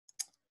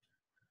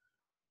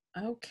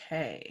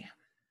Okay.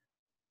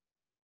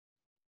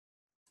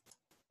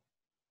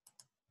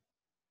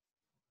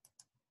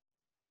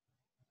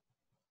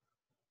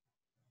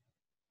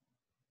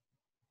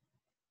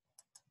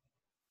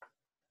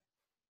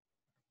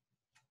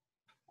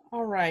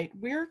 All right,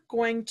 we're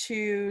going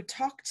to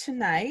talk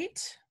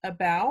tonight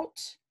about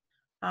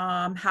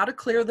how to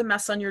clear the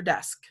mess on your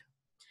desk.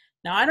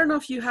 Now, I don't know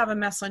if you have a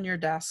mess on your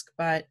desk,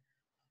 but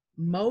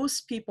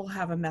most people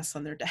have a mess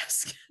on their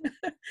desk.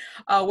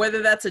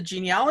 Whether that's a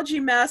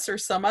genealogy mess or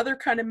some other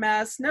kind of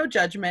mess, no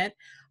judgment.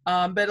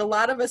 But a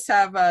lot of us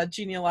have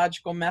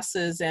genealogical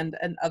messes and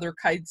other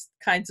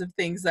kinds of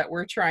things that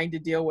we're trying to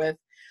deal with.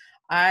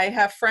 I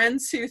have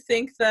friends who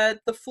think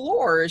that the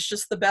floor is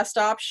just the best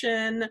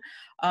option.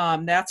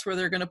 That's where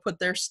they're going to put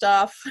their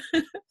stuff.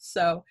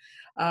 So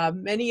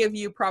many of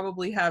you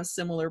probably have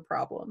similar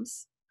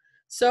problems.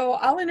 So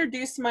I'll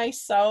introduce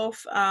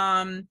myself.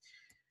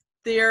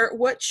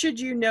 What should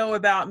you know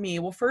about me?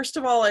 Well, first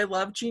of all, I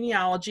love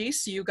genealogy,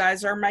 so you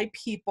guys are my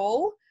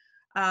people.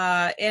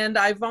 And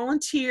I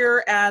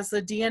volunteer as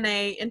the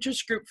DNA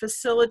interest group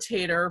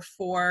facilitator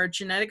for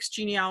Genetics,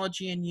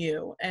 Genealogy, and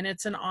You. And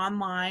it's an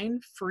online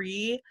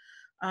free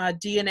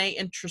DNA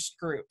interest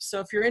group. So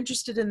if you're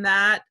interested in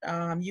that,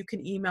 you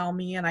can email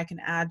me and I can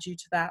add you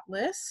to that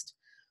list.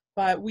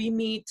 But we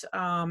meet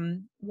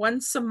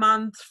once a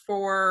month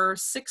for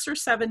 6 or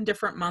 7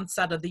 different months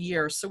out of the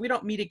year. So we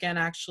don't meet again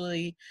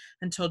actually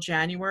until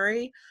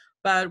January.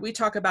 But we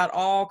talk about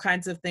all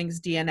kinds of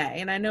things DNA.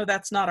 And I know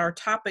that's not our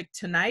topic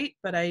tonight,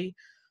 but I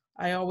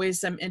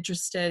always am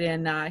interested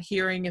in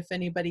hearing if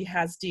anybody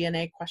has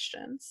DNA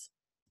questions.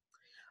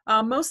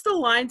 Most of the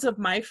lines of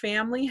my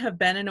family have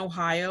been in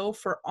Ohio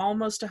for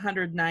almost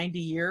 190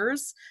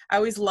 years. I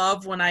always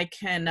love when I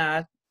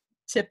can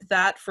tip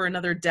that for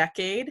another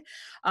decade,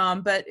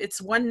 but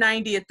it's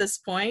 190 at this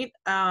point.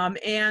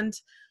 And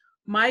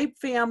my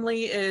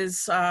family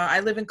I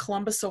live in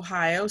Columbus,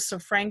 Ohio, so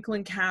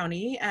Franklin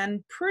County,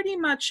 and pretty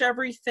much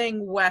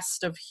everything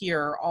west of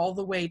here, all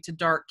the way to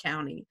Darke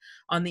County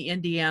on the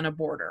Indiana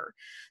border.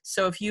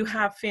 So if you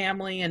have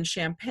family in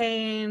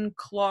Champaign,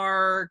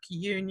 Clark,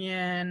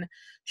 Union,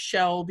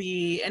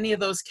 Shelby, any of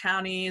those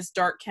counties,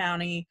 Darke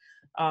County,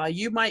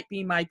 you might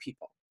be my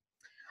people.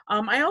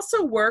 I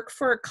also work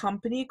for a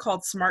company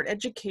called Smart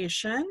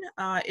Education.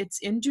 It's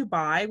in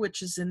Dubai,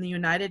 which is in the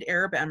United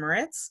Arab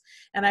Emirates,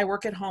 and I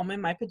work at home in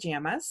my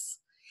pajamas.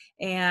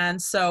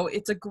 And so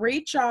it's a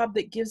great job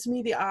that gives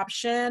me the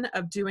option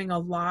of doing a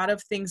lot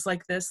of things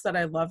like this that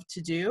I love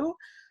to do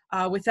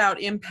without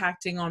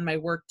impacting on my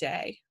work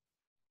day.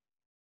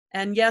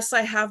 And yes,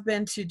 I have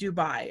been to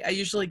Dubai. I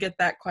usually get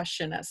that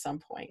question at some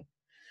point.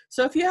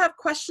 So if you have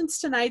questions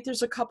tonight,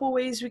 there's a couple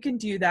ways we can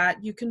do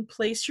that. You can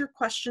place your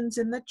questions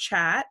in the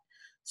chat.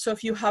 So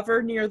if you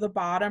hover near the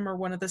bottom or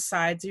one of the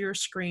sides of your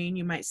screen,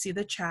 you might see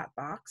the chat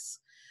box.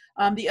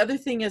 The other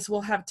thing is we'll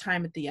have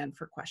time at the end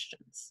for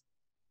questions.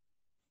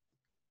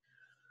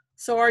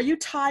 So are you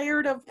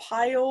tired of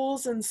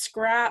piles and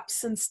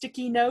scraps and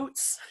sticky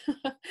notes?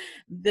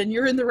 Then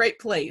you're in the right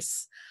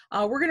place.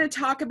 We're going to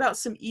talk about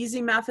some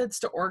easy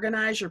methods to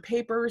organize your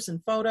papers and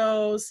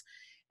photos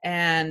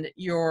and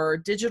your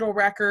digital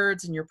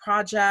records and your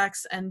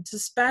projects, and to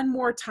spend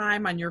more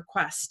time on your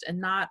quest and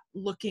not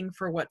looking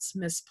for what's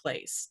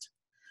misplaced.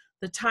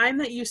 The time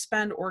that you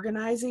spend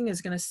organizing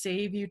is going to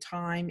save you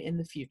time in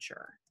the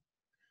future.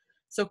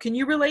 So can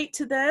you relate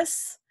to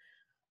this?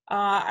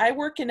 I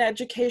work in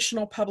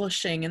educational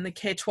publishing in the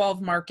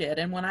K-12 market.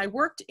 And when I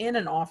worked in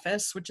an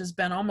office, which has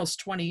been almost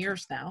 20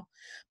 years now,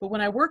 but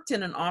when I worked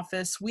in an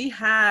office, we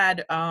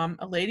had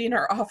a lady in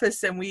our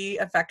office, and we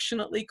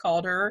affectionately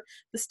called her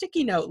the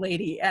sticky note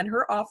lady. And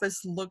her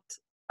office looked,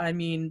 I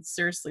mean,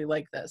 seriously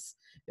like this.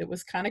 It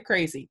was kind of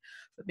crazy.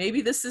 But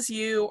maybe this is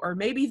you, or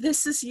maybe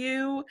this is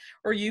you,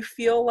 or you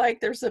feel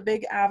like there's a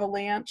big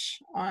avalanche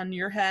on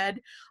your head.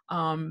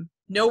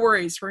 No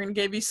worries, we're going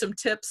to give you some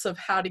tips of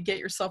how to get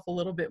yourself a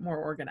little bit more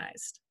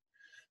organized.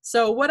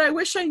 So what I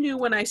wish I knew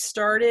when I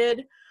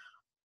started,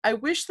 I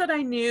wish that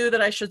I knew that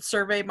I should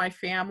survey my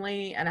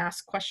family and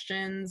ask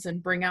questions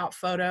and bring out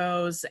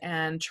photos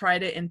and try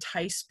to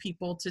entice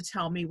people to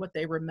tell me what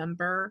they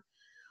remember.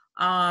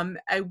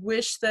 I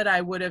wish that I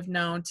would have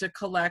known to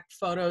collect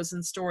photos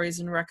and stories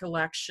and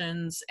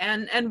recollections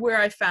and where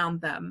I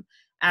found them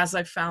as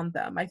I found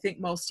them. I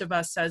think most of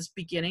us as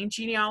beginning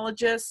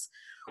genealogists,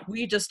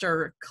 we just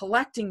are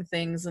collecting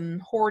things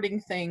and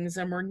hoarding things,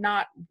 and we're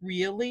not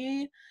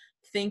really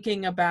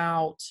thinking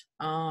about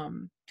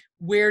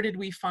where did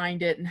we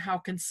find it and how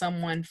can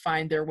someone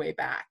find their way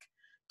back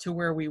to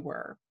where we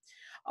were.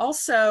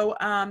 Also,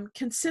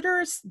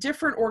 consider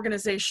different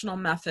organizational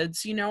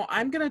methods. You know,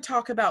 I'm going to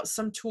talk about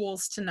some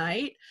tools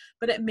tonight,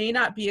 but it may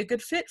not be a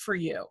good fit for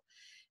you.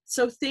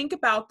 So think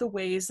about the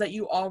ways that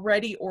you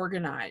already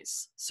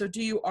organize. So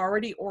do you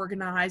already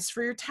organize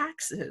for your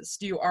taxes?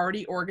 Do you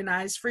already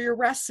organize for your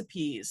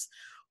recipes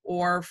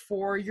or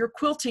for your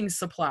quilting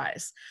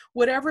supplies?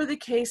 Whatever the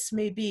case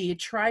may be,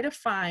 try to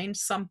find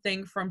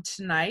something from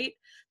tonight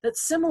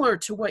that's similar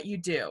to what you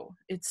do.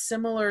 It's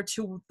similar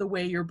to the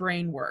way your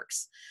brain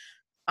works.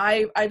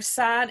 I've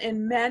sat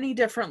in many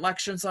different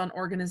lectures on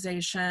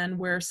organization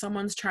where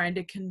someone's trying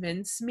to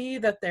convince me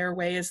that their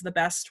way is the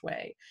best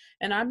way.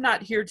 And I'm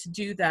not here to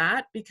do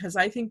that, because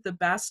I think the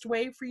best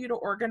way for you to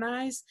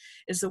organize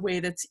is a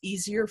way that's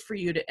easier for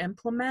you to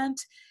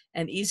implement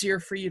and easier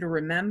for you to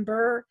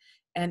remember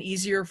and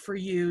easier for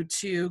you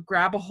to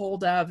grab a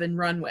hold of and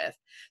run with.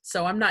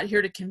 So I'm not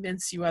here to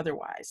convince you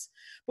otherwise.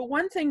 But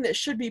one thing that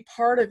should be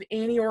part of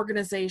any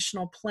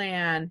organizational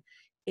plan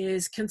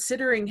is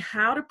considering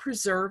how to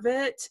preserve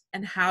it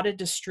and how to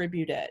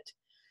distribute it.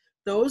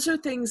 Those are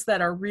things that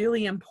are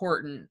really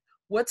important.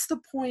 What's the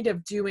point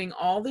of doing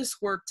all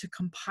this work to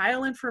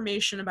compile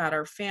information about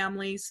our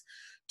families,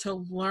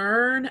 to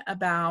learn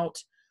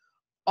about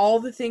all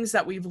the things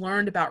that we've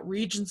learned about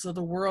regions of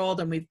the world,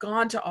 and we've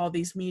gone to all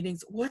these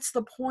meetings? What's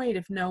the point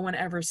if no one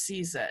ever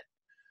sees it?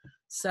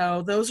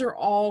 So those are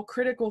all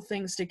critical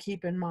things to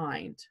keep in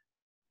mind.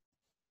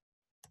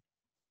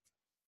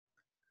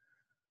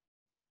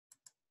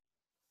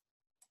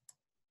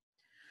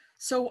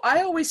 So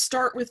I always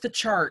start with the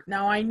chart.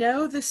 Now I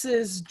know this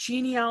is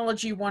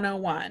Genealogy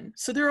 101.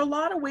 So there are a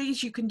lot of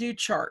ways you can do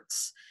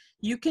charts.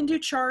 You can do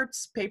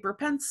charts paper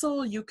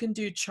pencil, you can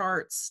do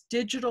charts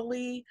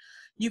digitally,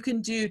 you can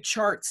do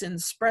charts in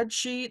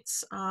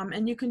spreadsheets,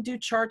 and you can do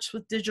charts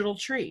with digital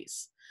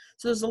trees.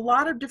 So there's a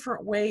lot of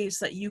different ways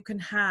that you can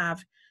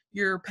have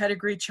your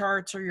pedigree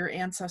charts or your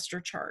ancestor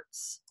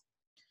charts.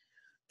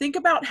 Think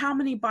about how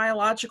many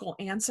biological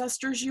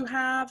ancestors you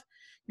have.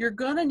 You're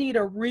going to need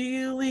a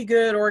really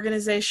good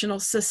organizational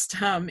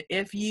system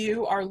if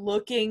you are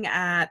looking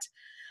at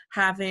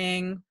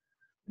having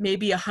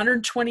maybe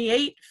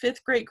 128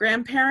 fifth great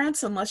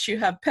grandparents, unless you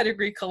have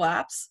pedigree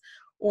collapse,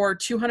 or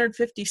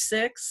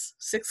 256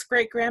 sixth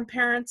great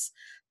grandparents.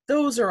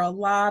 Those are a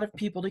lot of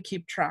people to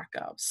keep track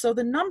of. So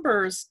the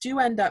numbers do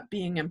end up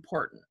being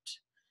important,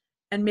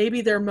 and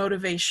maybe they're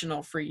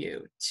motivational for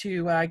you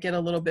to get a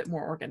little bit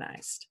more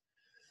organized.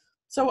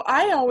 So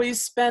I always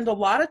spend a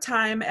lot of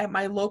time at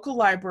my local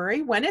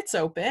library when it's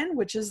open,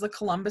 which is the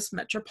Columbus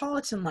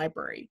Metropolitan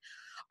Library.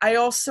 I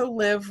also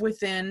live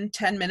within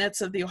 10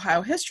 minutes of the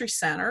Ohio History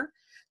Center,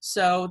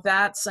 so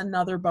that's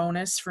another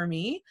bonus for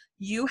me.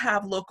 You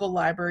have local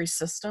library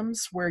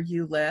systems where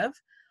you live,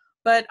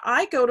 but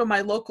I go to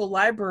my local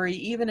library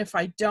even if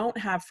I don't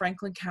have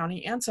Franklin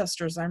County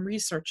ancestors I'm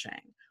researching.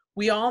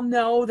 We all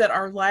know that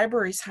our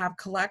libraries have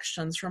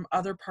collections from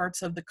other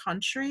parts of the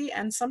country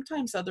and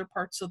sometimes other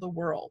parts of the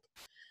world.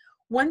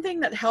 One thing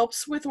that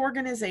helps with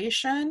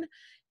organization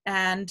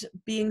and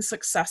being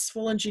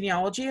successful in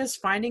genealogy is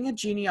finding a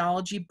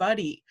genealogy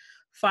buddy.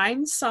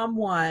 Find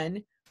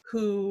someone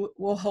who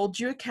will hold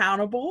you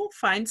accountable.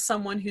 Find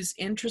someone who's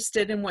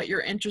interested in what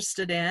you're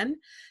interested in.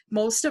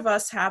 Most of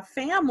us have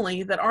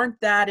family that aren't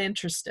that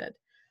interested.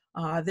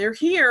 They're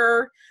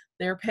here,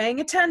 they're paying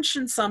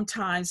attention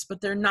sometimes,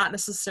 but they're not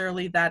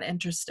necessarily that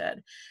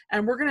interested.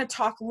 And we're going to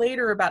talk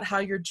later about how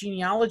your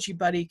genealogy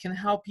buddy can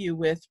help you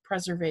with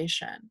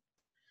preservation.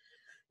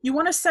 You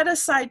want to set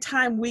aside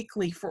time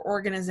weekly for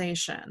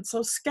organization.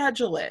 So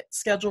schedule it.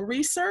 Schedule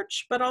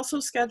research, but also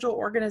schedule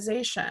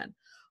organization.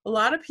 A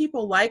lot of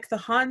people like the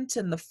hunt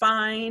and the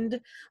find,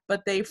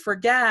 but they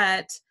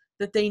forget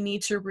that they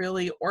need to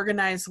really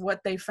organize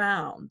what they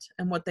found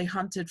and what they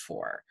hunted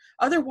for.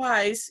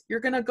 Otherwise, you're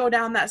going to go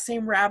down that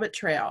same rabbit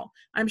trail.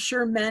 I'm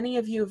sure many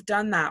of you have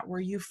done that, where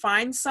you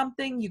find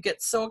something, you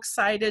get so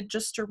excited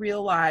just to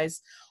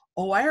realize,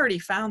 oh, I already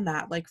found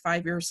that like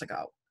 5 years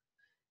ago.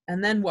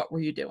 And then what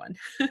were you doing?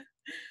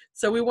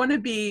 So we want to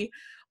be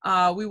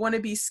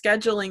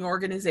scheduling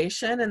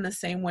organization in the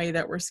same way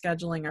that we're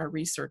scheduling our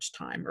research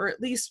time, or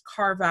at least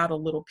carve out a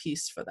little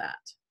piece for that.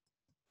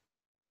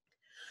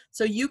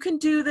 So you can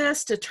do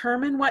this,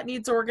 determine what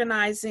needs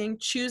organizing,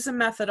 choose a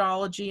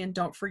methodology, and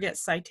don't forget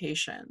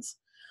citations.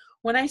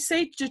 When I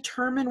say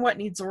determine what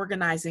needs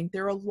organizing,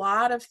 there are a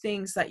lot of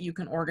things that you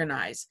can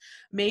organize.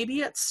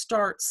 Maybe it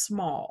starts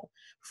small.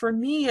 For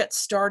me, it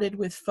started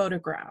with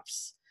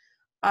photographs.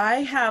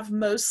 I have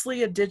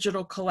mostly a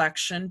digital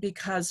collection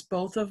because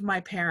both of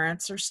my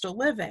parents are still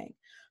living.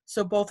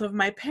 So both of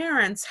my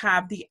parents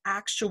have the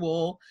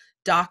actual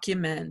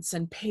documents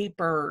and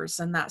papers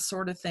and that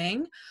sort of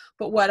thing.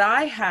 But what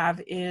I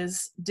have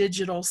is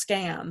digital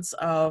scans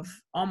of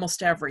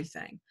almost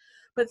everything.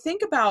 But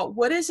think about,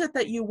 what is it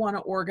that you want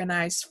to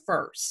organize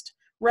first?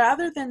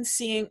 Rather than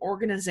seeing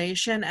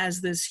organization as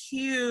this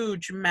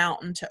huge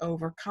mountain to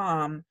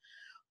overcome,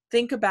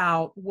 think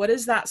about, what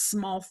is that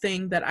small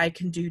thing that I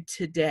can do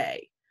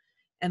today?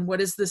 And what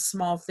is this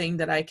small thing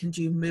that I can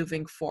do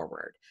moving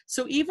forward?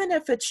 So even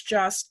if it's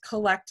just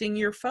collecting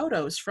your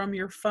photos from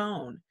your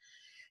phone,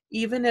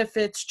 even if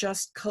it's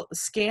just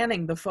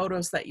scanning the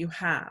photos that you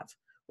have,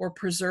 or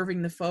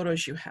preserving the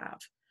photos you have,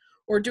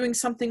 or doing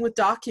something with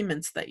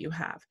documents that you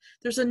have.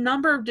 There's a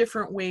number of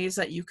different ways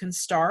that you can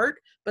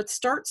start, but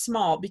start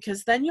small,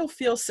 because then you'll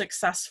feel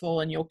successful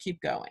and you'll keep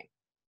going.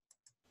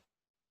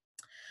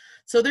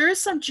 So there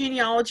is some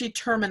genealogy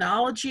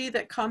terminology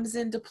that comes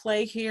into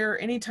play here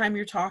anytime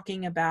you're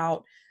talking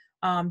about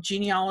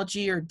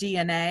genealogy or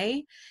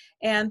DNA.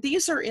 And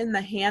these are in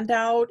the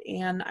handout,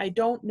 and I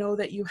don't know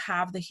that you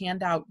have the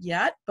handout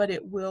yet, but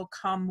it will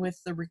come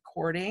with the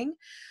recording.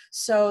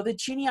 So the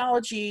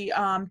genealogy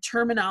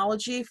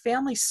terminology,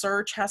 Family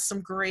Search has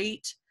some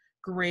great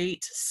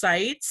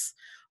sites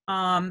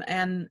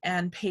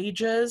and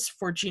pages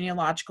for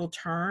genealogical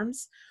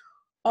terms.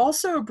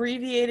 Also,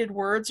 abbreviated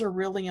words are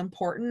really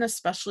important,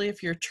 especially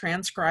if you're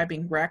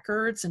transcribing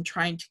records and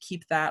trying to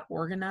keep that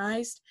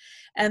organized.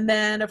 And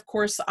then, of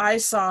course,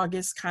 ISOG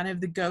is kind of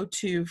the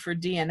go-to for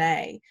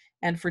DNA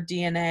and for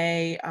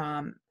DNA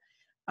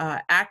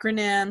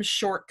acronyms,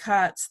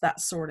 shortcuts,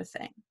 that sort of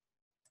thing.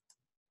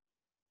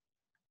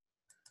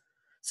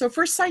 So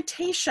for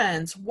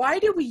citations, why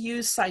do we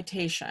use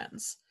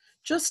citations?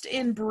 Just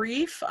in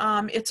brief,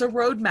 it's a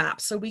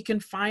roadmap so we can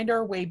find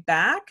our way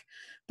back,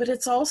 but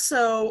it's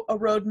also a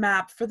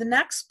roadmap for the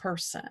next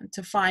person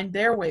to find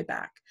their way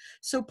back.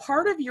 So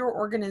part of your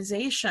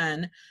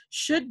organization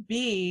should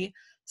be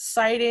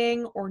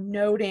citing or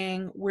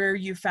noting where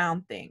you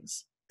found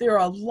things. There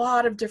are a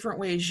lot of different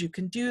ways you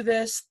can do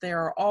this.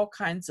 There are all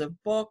kinds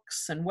of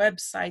books and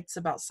websites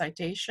about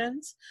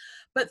citations.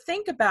 But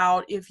think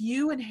about if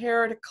you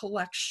inherit a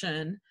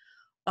collection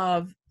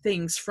of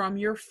things from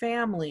your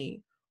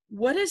family,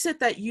 what is it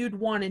that you'd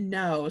want to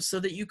know so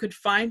that you could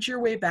find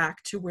your way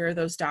back to where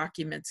those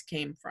documents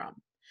came from?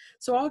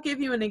 So I'll give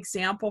you an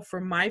example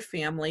from my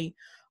family.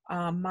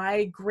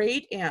 My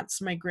great aunts,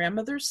 my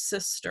grandmother's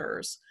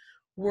sisters,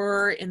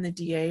 were in the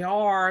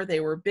DAR. They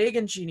were big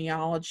in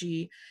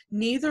genealogy.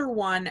 Neither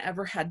one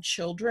ever had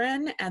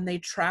children, and they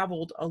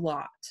traveled a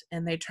lot.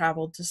 And they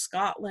traveled to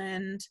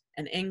Scotland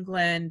and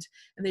England,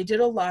 and they did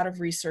a lot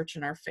of research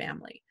in our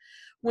family.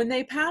 When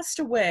they passed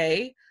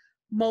away,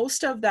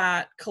 most of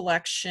that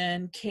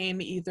collection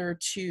came either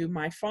to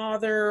my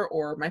father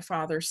or my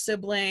father's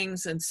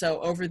siblings. And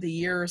so over the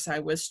years, I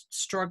was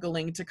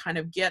struggling to kind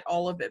of get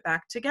all of it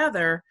back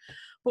together.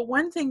 But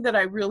one thing that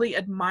I really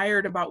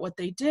admired about what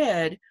they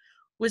did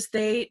was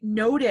they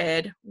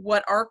noted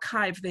what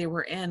archive they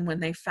were in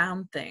when they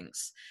found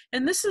things.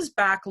 And this is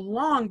back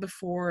long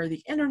before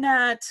the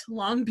internet,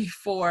 long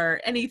before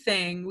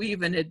anything we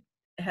even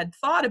had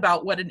thought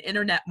about what an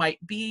internet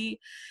might be.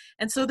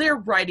 And so they're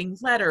writing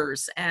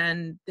letters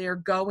and they're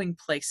going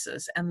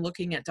places and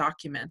looking at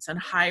documents and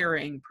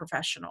hiring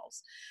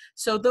professionals.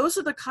 So those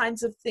are the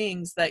kinds of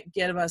things that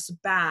give us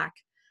back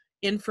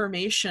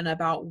information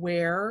about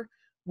where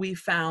we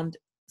found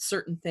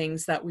certain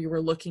things that we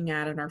were looking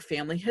at in our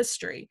family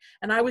history.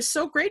 And I was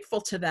so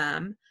grateful to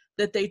them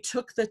that they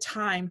took the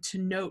time to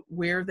note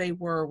where they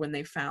were when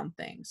they found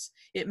things.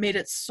 It made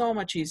it so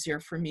much easier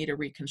for me to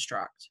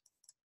reconstruct.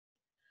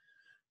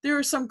 There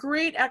are some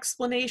great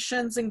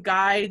explanations and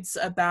guides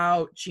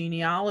about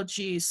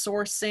genealogy,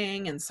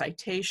 sourcing, and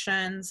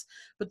citations,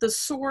 but the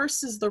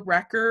source is the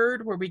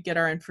record where we get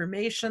our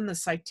information. The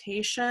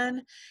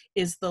citation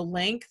is the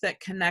link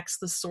that connects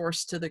the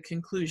source to the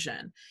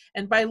conclusion.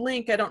 And by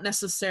link, I don't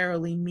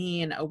necessarily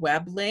mean a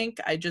web link.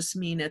 I just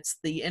mean it's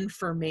the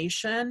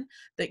information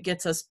that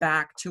gets us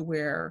back to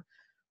where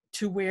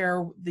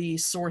the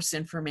source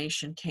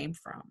information came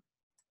from.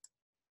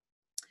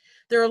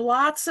 There are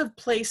lots of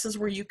places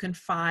where you can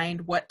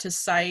find what to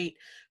cite.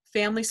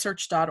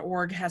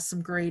 FamilySearch.org has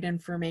some great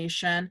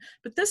information,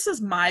 but this is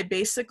my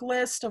basic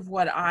list of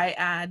what I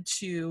add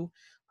to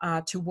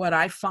what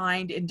I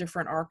find in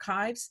different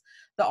archives.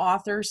 The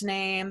author's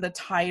name, the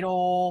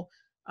title,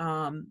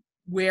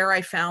 where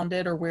I found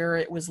it or where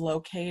it was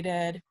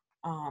located,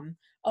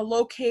 a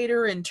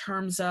locator in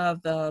terms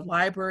of the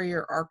library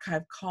or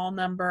archive call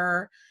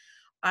number.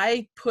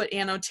 I put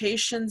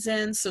annotations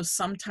in, so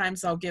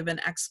sometimes I'll give an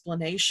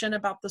explanation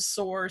about the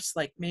source,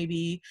 like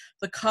maybe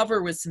the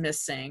cover was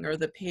missing or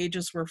the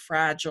pages were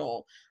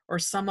fragile or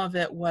some of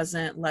it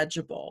wasn't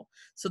legible.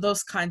 So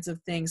those kinds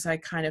of things I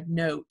kind of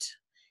note.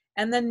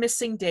 And then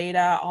missing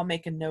data, I'll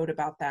make a note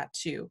about that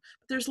too.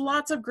 But there's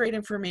lots of great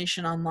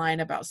information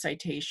online about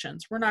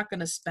citations. We're not going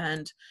to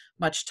spend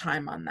much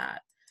time on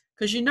that.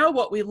 Because you know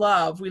what we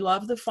love. We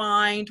love the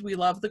find, we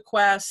love the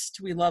quest,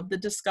 we love the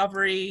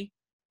discovery.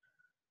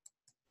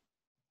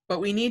 But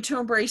we need to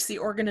embrace the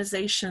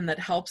organization that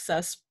helps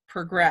us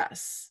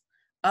progress.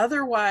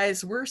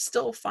 Otherwise, we're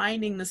still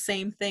finding the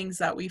same things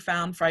that we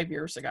found 5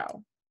 years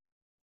ago.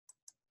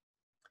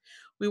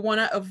 We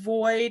want to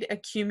avoid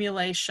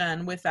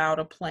accumulation without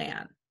a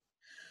plan.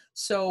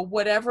 So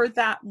whatever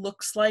that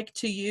looks like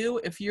to you,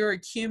 if you're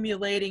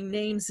accumulating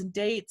names and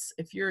dates,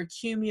 if you're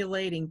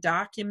accumulating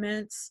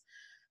documents,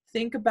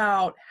 think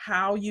about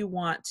how you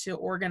want to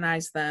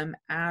organize them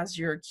as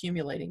you're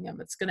accumulating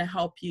them. It's going to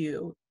help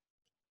you.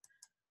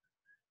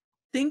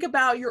 Think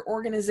about your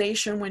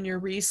organization when you're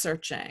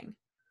researching.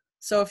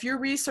 So if you're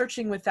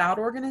researching without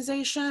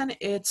organization,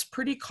 it's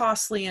pretty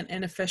costly and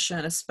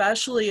inefficient,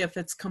 especially if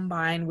it's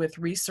combined with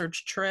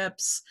research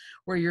trips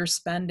where you're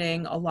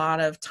spending a lot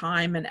of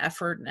time and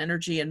effort and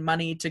energy and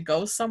money to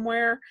go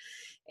somewhere.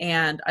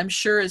 And I'm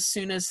sure as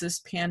soon as this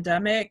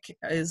pandemic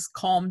is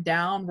calmed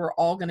down, we're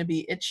all going to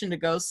be itching to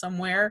go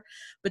somewhere,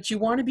 but you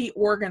want to be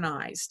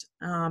organized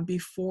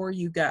before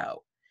you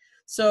go.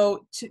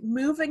 So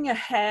moving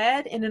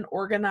ahead in an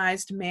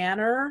organized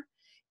manner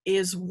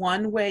is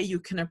one way you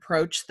can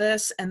approach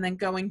this, and then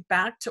going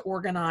back to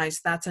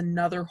organize, that's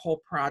another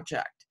whole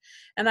project.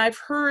 And I've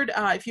heard,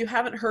 if you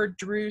haven't heard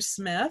Drew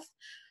Smith,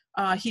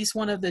 he's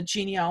one of the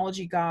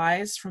genealogy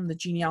guys from the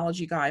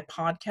Genealogy Guy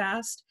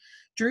podcast.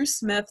 Drew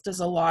Smith does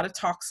a lot of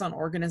talks on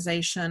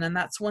organization, and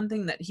that's one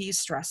thing that he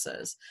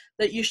stresses,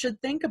 that you should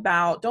think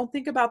about, don't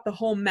think about the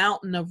whole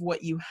mountain of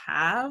what you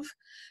have,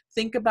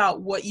 think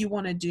about what you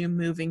want to do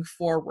moving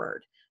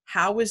forward.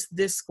 How is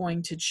this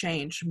going to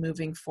change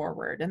moving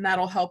forward? And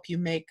that'll help you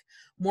make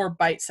more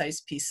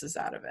bite-sized pieces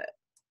out of it.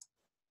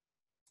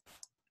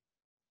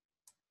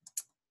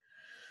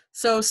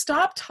 So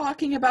stop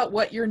talking about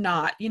what you're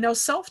not. You know,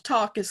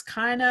 self-talk is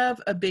kind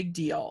of a big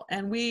deal.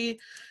 And we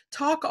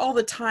talk all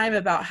the time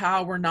about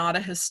how we're not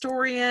a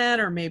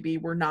historian, or maybe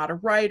we're not a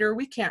writer.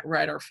 We can't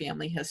write our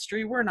family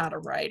history. We're not a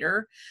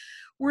writer.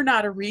 We're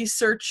not a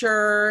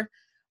researcher.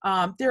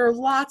 There are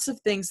lots of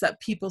things that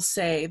people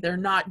say. They're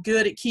not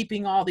good at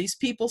keeping all these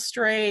people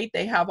straight.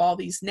 They have all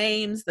these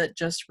names that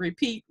just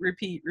repeat,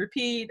 repeat,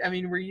 repeat. I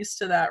mean, we're used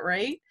to that,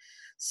 right?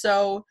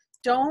 So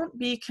don't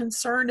be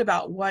concerned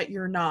about what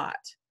you're not.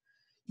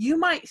 You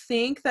might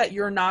think that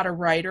you're not a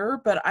writer,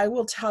 but I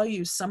will tell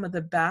you some of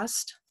the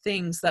best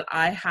things that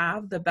I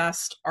have, the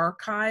best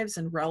archives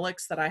and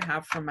relics that I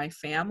have from my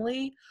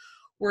family,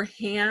 were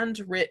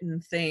handwritten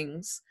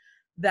things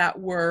that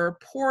were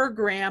poor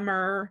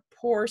grammar,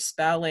 poor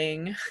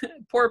spelling,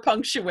 poor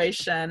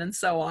punctuation, and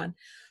so on.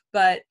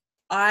 But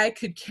I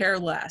could care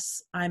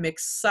less. I'm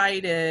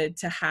excited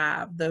to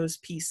have those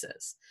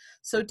pieces.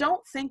 So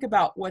don't think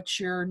about what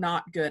you're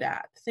not good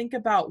at. Think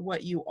about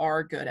what you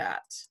are good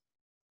at.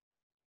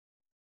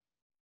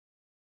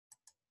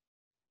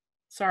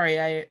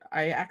 Sorry,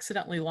 I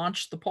accidentally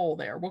launched the poll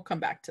there. We'll come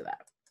back to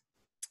that.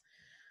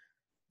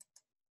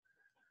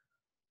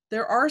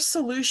 There are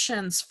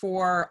solutions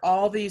for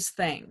all these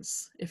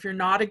things. If you're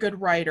not a good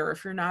writer,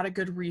 if you're not a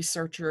good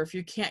researcher, if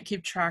you can't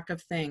keep track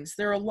of things,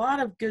 there are a lot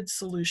of good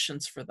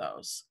solutions for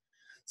those.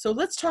 So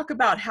let's talk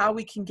about how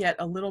we can get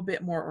a little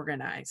bit more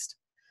organized.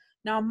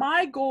 Now,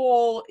 my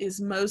goal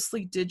is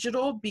mostly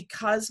digital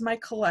because my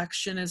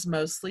collection is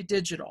mostly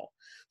digital.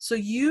 So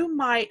you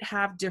might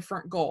have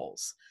different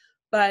goals,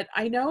 but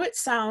I know it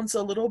sounds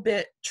a little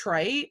bit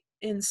trite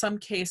in some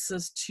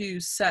cases to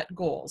set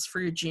goals for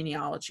your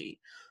genealogy,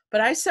 but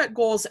I set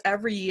goals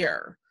every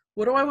year.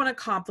 What do I want to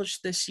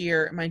accomplish this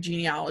year in my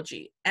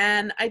genealogy?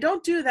 And I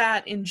don't do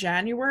that in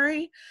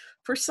January.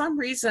 For some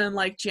reason,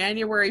 like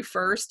January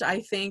 1st, I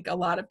think a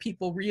lot of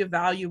people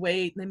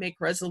reevaluate and they make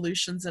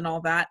resolutions and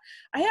all that.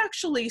 I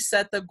actually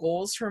set the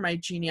goals for my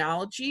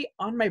genealogy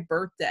on my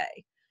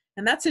birthday,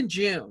 and that's in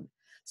June.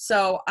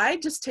 So I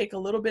just take a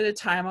little bit of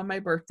time on my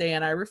birthday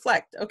and I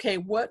reflect, okay,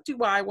 what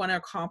do I want to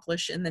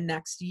accomplish in the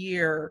next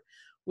year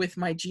with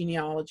my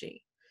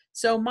genealogy?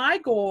 So my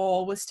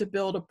goal was to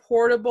build a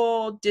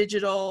portable,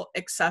 digital,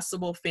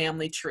 accessible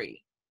family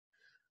tree.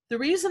 The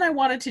reason I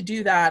wanted to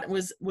do that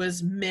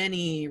was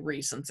many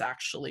reasons,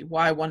 actually,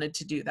 why I wanted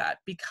to do that.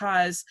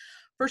 Because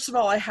first of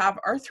all, I have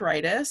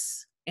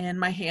arthritis in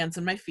my hands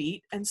and my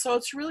feet. And so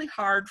it's really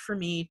hard for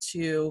me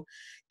to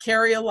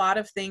carry a lot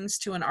of things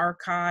to an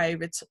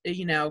archive. It's,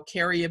 you know,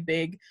 carry a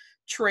big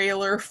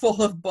trailer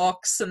full of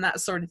books and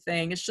that sort of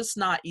thing. It's just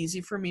not easy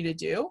for me to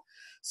do.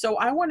 So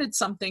I wanted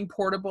something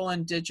portable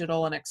and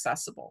digital and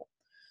accessible.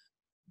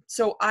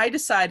 So I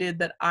decided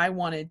that I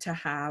wanted to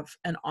have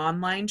an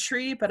online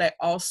tree, but I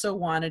also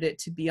wanted it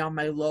to be on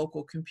my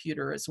local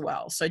computer as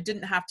well. So I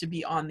didn't have to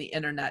be on the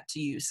internet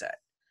to use it.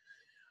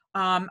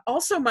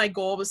 Also, my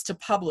goal was to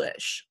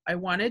publish. I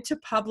wanted to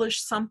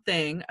publish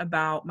something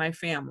about my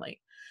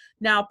family.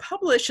 Now,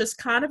 publish is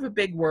kind of a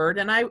big word,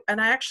 and I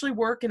actually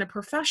work in a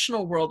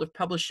professional world of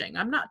publishing.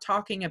 I'm not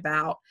talking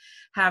about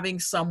having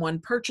someone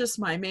purchase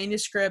my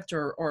manuscript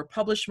or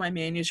publish my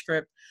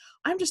manuscript.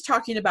 I'm just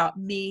talking about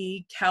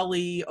me,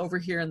 Kelly, over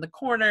here in the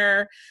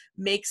corner,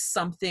 makes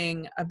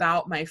something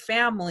about my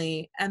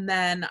family, and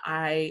then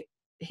I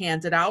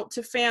hand it out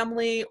to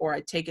family, or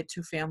I take it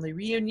to family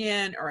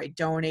reunion, or I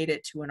donate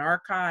it to an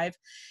archive.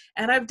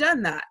 And I've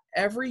done that.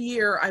 Every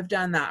year I've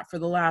done that for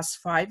the last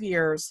 5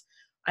 years.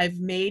 I've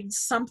made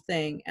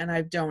something and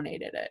I've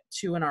donated it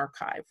to an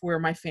archive where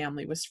my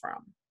family was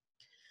from.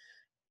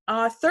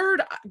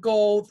 Third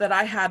goal that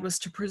I had was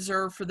to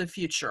preserve for the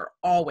future,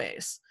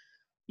 always.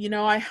 You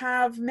know, I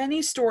have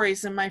many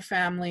stories in my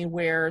family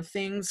where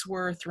things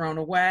were thrown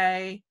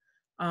away.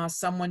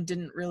 Someone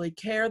didn't really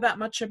care that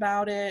much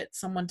about it.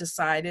 Someone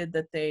decided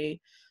that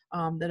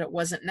that it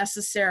wasn't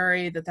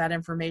necessary, that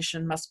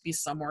information must be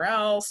somewhere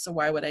else. So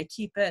why would I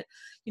keep it?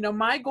 You know,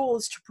 my goal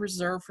is to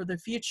preserve for the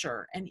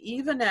future. And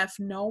even if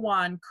no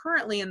one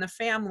currently in the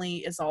family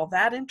is all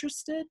that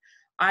interested,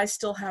 I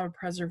still have a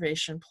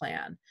preservation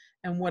plan.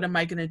 And what am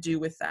I going to do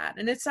with that?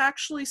 And it's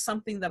actually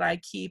something that I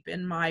keep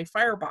in my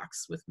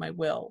firebox with my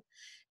will.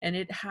 And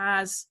it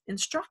has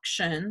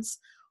instructions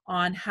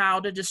on how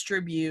to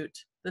distribute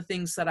the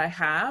things that I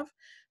have,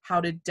 how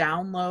to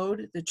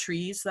download the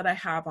trees that I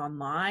have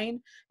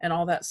online, and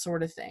all that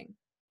sort of thing.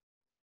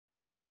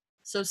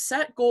 So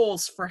set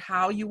goals for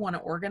how you want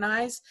to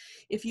organize.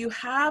 If you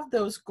have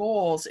those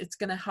goals, it's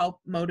going to help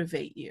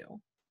motivate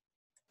you.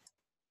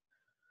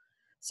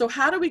 So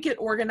how do we get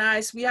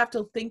organized? We have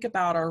to think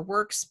about our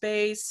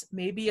workspace.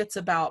 Maybe it's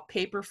about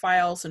paper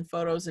files and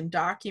photos and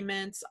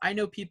documents. I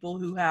know people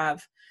who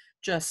have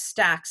just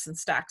stacks and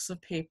stacks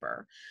of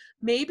paper.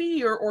 Maybe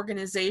your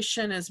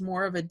organization is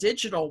more of a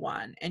digital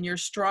one and you're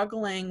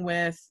struggling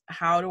with,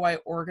 how do I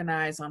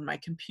organize on my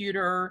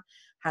computer?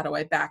 How do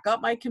I back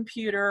up my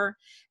computer?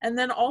 And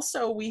then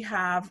also we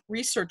have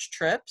research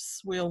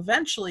trips. We'll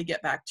eventually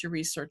get back to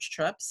research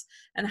trips.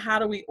 And how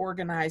do we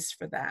organize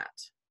for that?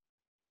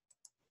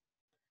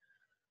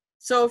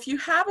 So if you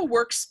have a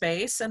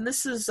workspace, and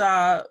this is,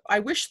 I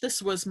wish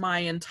this was my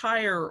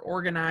entire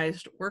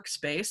organized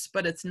workspace,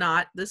 but it's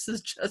not. This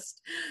is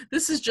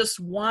just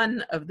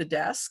one of the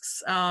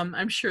desks.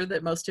 I'm sure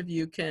that most of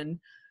you can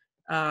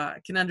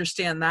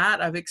understand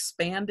that. I've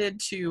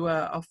expanded to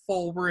a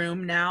full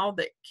room now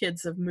that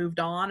kids have moved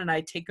on, and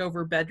I take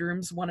over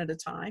bedrooms one at a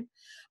time.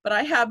 But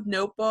I have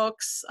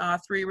notebooks,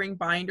 3-ring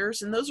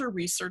binders, and those are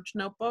research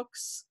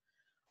notebooks.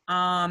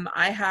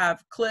 I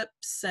have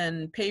clips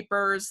and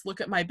papers.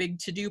 Look at my big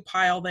to-do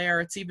pile there.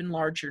 It's even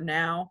larger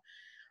now.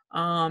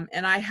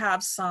 And I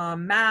have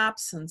some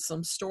maps and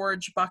some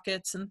storage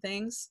buckets and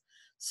things.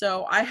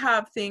 So I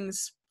have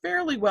things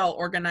fairly well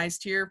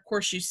organized here. Of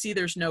course, you see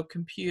there's no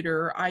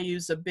computer. I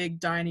use a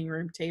big dining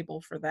room table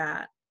for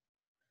that.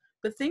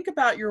 But think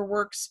about your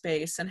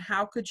workspace and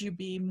how could you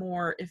be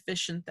more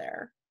efficient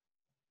there?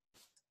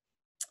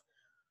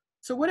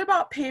 So what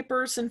about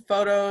papers and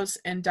photos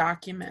and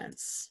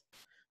documents?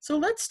 So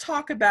let's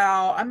talk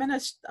about, I'm going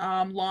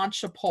to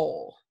launch a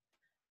poll.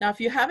 Now, if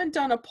you haven't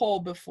done a poll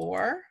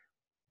before,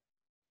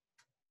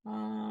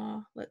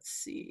 let's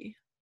see.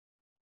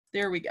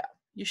 There we go.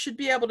 You should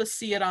be able to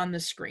see it on the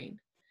screen.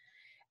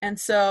 And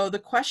so the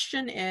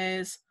question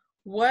is,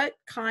 what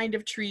kind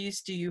of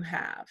trees do you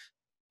have?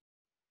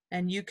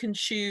 And you can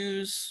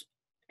choose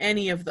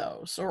any of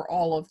those or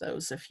all of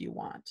those if you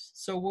want.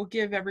 So we'll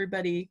give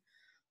everybody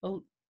a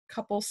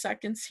couple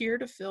seconds here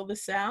to fill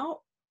this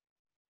out.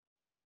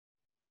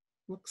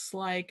 Looks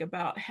like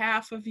about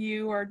half of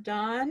you are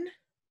done.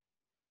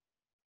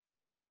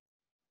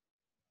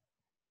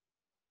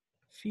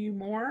 A few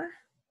more.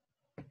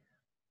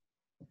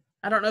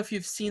 I don't know if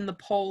you've seen the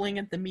polling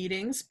at the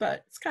meetings,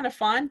 but it's kind of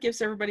fun.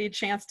 Gives everybody a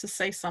chance to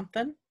say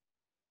something.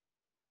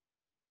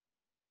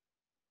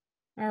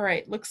 All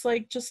right, looks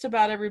like just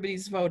about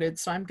everybody's voted.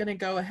 So I'm going to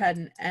go ahead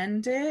and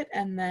end it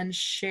and then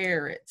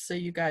share it so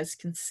you guys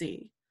can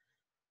see.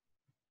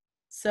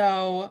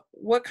 So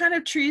what kind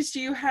of trees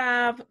do you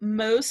have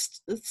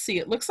most? Let's see,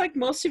 it looks like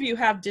most of you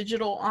have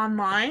digital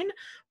online,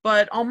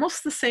 but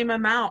almost the same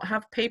amount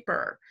have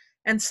paper.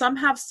 And some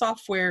have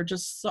software,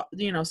 just,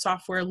 you know,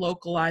 software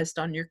localized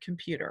on your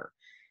computer.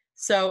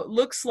 So it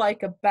looks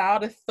like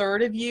about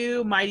 1/3 of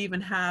you might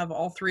even have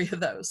all 3 of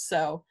those.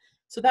 So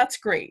that's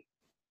great.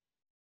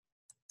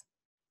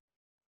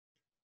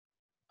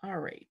 All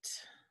right.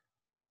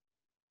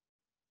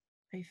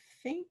 I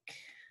think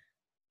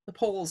the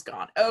poll's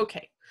gone.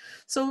 Okay.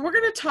 So we're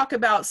going to talk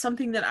about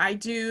something that I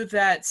do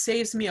that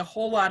saves me a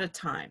whole lot of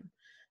time.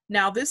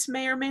 Now, this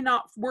may or may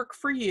not work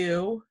for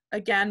you.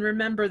 Again,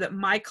 remember that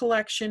my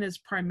collection is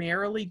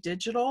primarily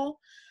digital.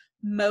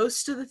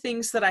 Most of the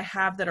things that I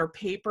have that are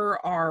paper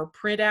are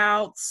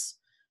printouts.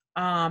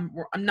 I'm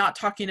not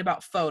talking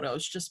about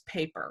photos, just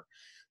paper.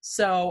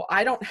 So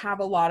I don't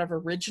have a lot of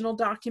original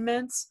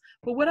documents.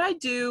 But what I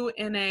do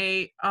in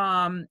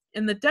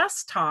the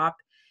desktop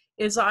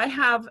is I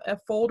have a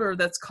folder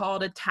that's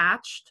called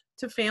Attached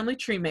to Family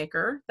Tree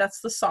Maker.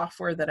 That's the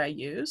software that I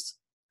use.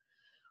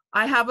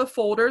 I have a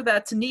folder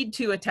that's Need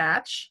to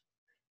Attach.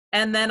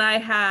 And then I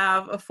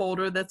have a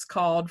folder that's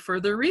called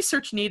Further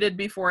Research Needed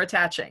Before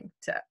Attaching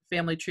to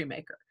Family Tree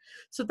Maker.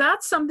 So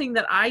that's something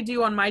that I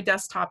do on my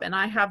desktop, and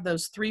I have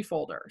those 3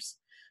 folders.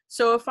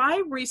 So if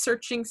I'm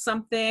researching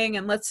something,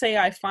 and let's say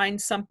I find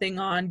something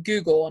on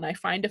Google and I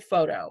find a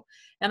photo,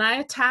 and I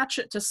attach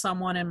it to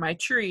someone in my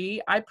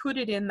tree, I put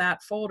it in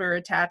that folder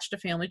Attached to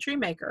Family Tree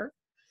Maker.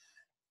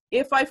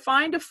 If I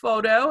find a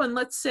photo, and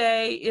let's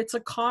say it's a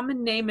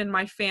common name in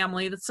my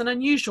family that's an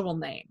unusual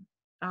name,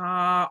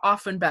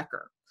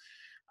 Offenbecker.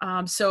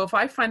 So if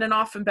I find an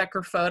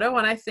Offenbecker photo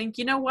and I think,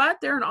 you know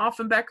what, they're an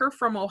Offenbecker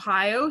from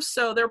Ohio,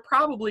 so they're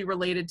probably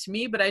related to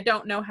me, but I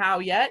don't know how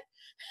yet,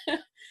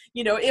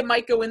 you know, it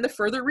might go in the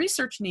Further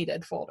Research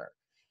Needed folder.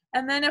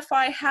 And then if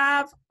I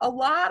have a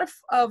lot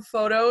of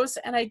photos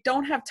and I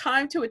don't have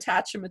time to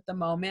attach them at the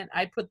moment,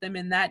 I put them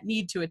in that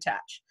Need to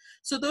Attach.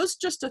 So those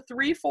just a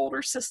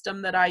 3-folder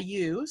system that I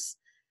use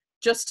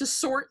just to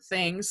sort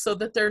things so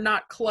that they're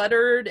not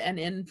cluttered and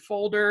in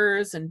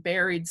folders and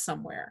buried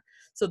somewhere.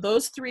 So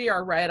those 3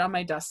 are right on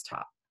my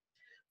desktop.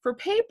 For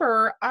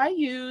paper, I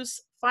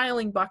use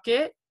Filing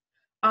Bucket.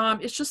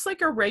 It's just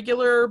like a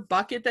regular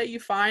bucket that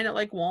you find at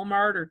like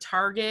Walmart or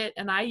Target.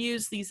 And I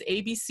use these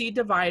ABC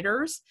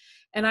dividers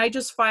and I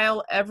just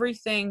file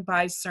everything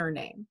by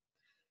surname.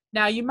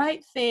 Now you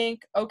might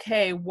think,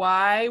 okay,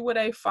 why would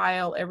I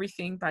file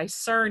everything by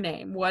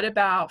surname? What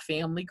about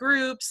family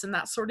groups and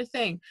that sort of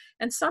thing?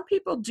 And some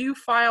people do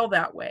file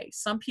that way.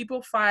 Some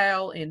people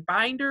file in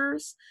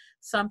binders.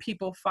 Some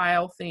people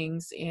file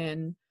things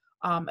in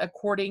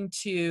according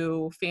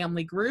to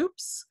family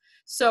groups.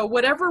 So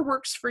whatever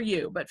works for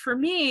you. But for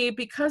me,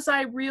 because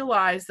I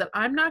realize that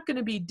I'm not going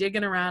to be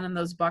digging around in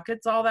those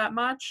buckets all that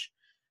much,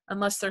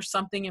 unless there's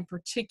something in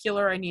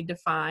particular I need to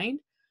find,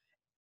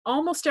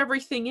 almost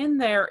everything in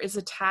there is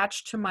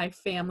attached to my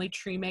family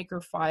tree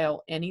maker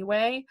file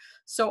anyway.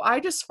 So I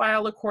just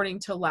file according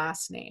to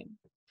last name.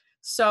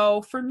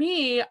 So for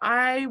me,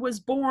 I was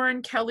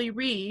born Kelly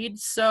Reed.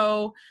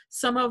 So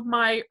some of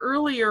my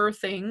earlier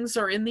things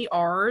are in the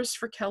R's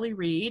for Kelly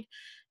Reed.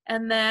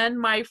 And then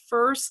my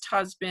first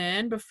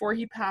husband, before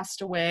he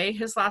passed away,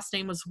 his last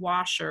name was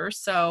Washer.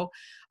 So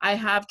I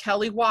have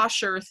Kelly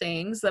Washer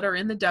things that are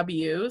in the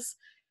W's.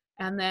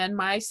 And then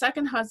my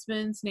second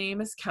husband's name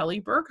is Kelly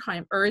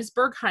Bergheimer, or is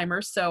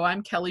Bergheimer. So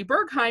I'm Kelly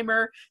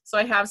Bergheimer. So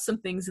I have some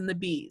things in the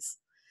B's.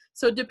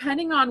 So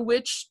depending on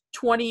which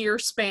 20-year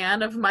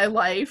span of my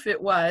life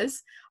it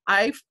was,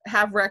 I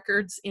have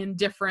records in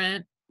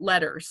different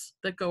letters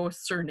that go with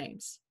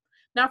surnames.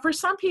 Now, for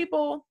some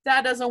people,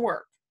 that doesn't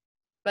work,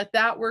 but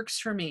that works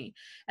for me.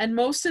 And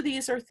most of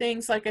these are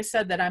things, like I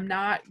said, that I'm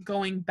not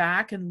going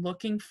back and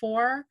looking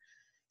for.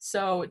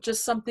 So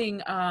just something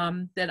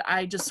that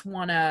I just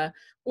want to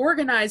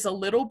organize a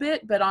little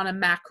bit, but on a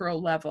macro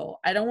level.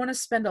 I don't want to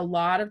spend a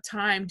lot of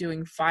time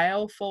doing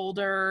file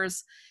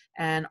folders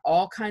and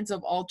all kinds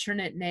of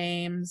alternate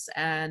names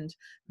and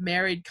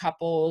married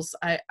couples.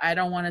 I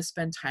don't want to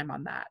spend time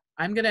on that.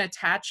 I'm going to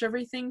attach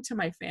everything to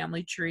my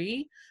family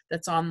tree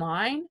that's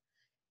online.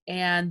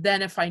 And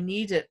then if I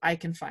need it, I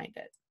can find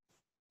it.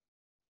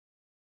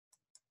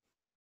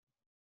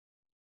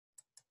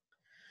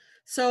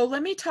 So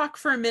let me talk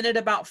for a minute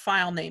about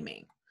file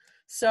naming.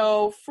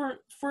 So for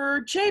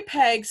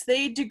JPEGs,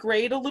 they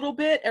degrade a little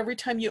bit every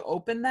time you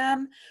open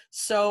them.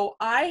 So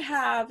I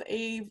have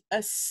a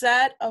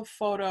set of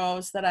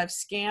photos that I've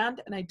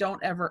scanned and I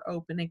don't ever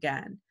open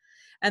again.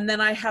 And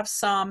then I have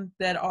some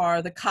that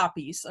are the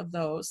copies of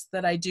those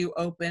that I do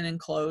open and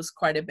close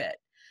quite a bit.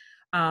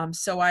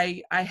 So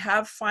I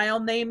have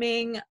file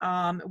naming.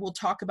 We'll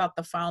talk about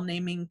the file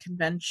naming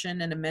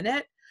convention in a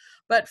minute.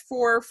 But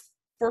for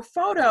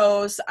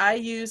photos, I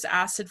use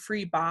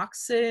acid-free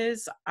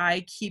boxes.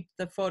 I keep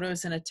the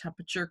photos in a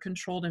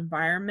temperature-controlled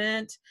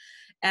environment.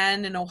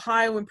 And in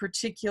Ohio in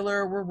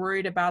particular, we're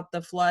worried about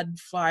the flood,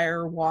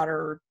 fire,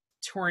 water,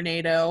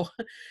 tornado,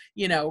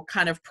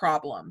 kind of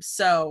problem.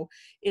 So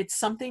it's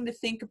something to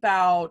think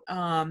about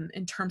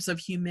in terms of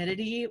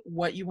humidity,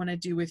 what you want to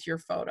do with your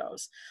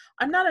photos.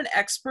 I'm not an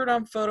expert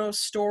on photo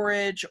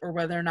storage or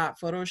whether or not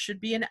photos should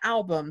be in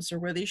albums or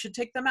whether you should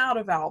take them out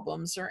of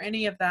albums or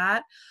any of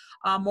that.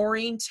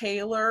 Maureen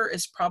Taylor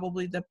is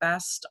probably the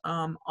best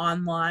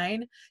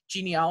online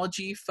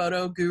genealogy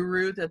photo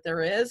guru that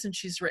there is, and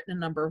she's written a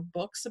number of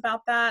books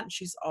about that. And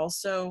she's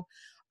also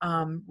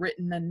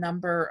written a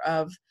number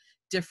of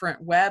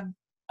different web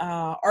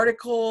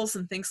articles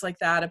and things like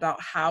that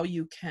about how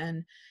you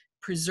can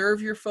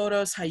preserve your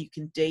photos, how you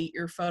can date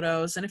your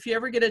photos. And if you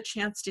ever get a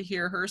chance to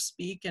hear her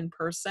speak in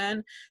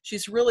person,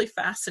 she's really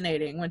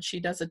fascinating when she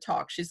does a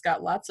talk. She's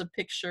got lots of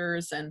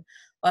pictures and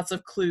lots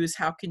of clues.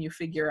 How can you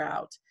figure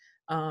out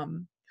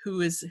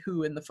who is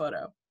who in the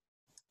photo?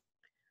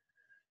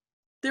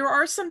 There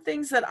are some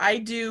things that I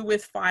do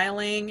with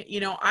filing.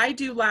 I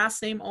do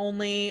last name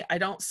only. I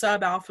don't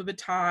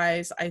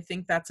sub-alphabetize. I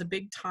think that's a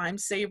big time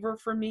saver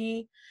for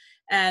me.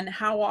 And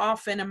how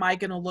often am I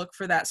going to look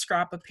for that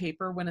scrap of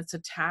paper when it's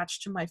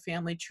attached to my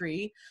family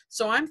tree?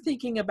 So I'm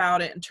thinking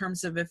about it in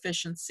terms of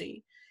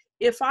efficiency.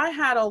 If I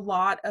had a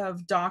lot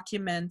of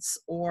documents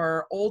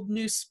or old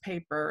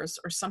newspapers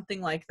or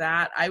something like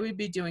that, I would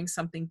be doing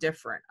something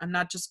different. I'm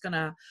not just going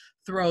to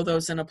throw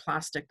those in a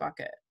plastic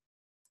bucket.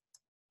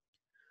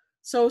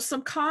 So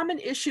some common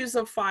issues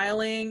of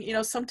filing,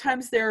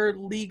 sometimes they're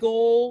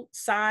legal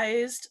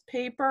sized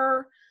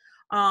paper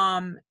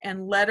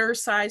and letter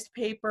sized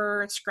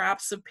paper,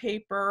 scraps of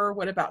paper.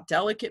 What about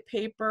delicate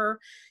paper?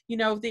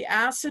 The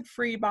acid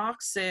free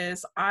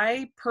boxes,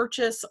 I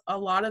purchase a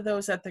lot of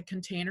those at the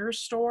Container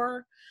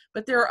Store,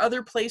 but there are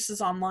other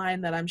places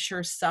online that I'm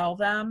sure sell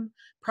them,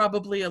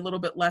 probably a little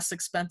bit less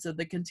expensive.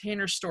 The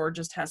Container Store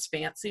just has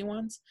fancy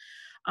ones.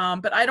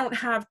 But I don't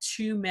have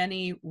too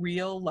many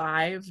real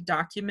live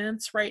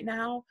documents right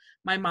now.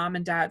 My mom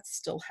and dad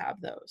still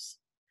have those.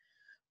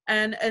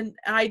 And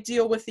I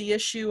deal with the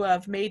issue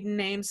of maiden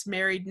names,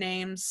 married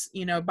names,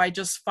 by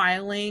just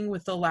filing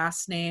with the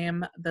last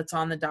name that's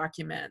on the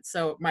document.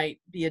 So it might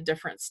be a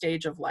different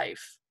stage of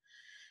life.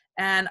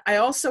 And I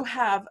also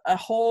have a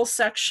whole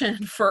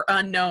section for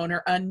unknown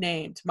or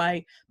unnamed.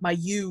 My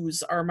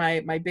U's are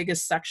my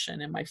biggest section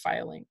in my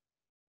filing.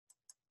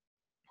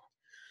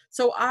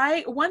 So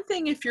one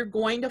thing, if you're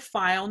going to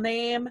file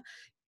name,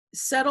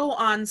 settle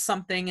on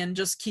something and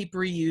just keep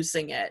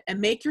reusing it, and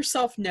make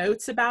yourself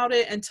notes about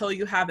it until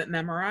you have it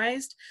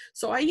memorized.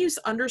 So I use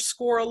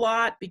underscore a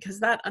lot because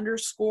that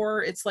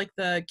underscore, it's like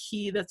the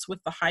key that's with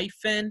the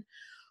hyphen.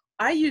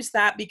 I use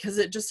that because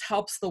it just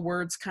helps the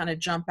words kind of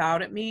jump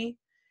out at me.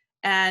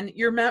 And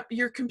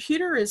your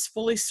computer is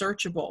fully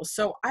searchable.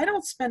 So I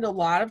don't spend a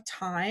lot of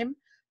time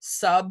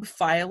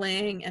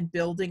sub-filing and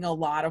building a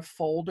lot of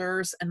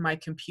folders in my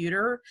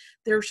computer.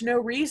 There's no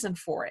reason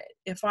for it.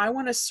 If I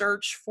want to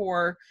search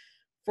for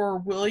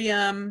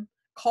William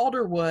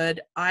Calderwood,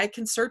 I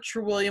can search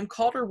for William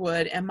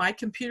Calderwood and my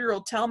computer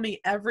will tell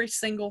me every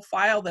single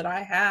file that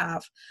I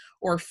have,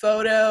 or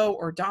photo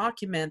or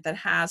document that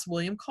has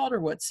William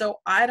Calderwood. So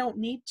I don't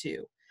need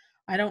to.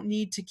 I don't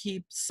need to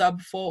keep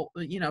subfolders.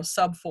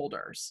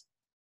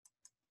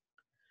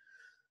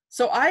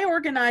 So I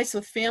organize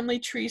with family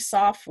tree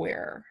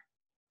software.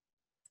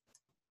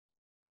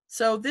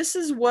 So this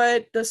is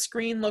what the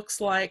screen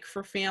looks like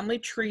for Family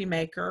Tree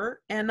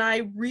Maker, and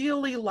I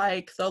really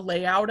like the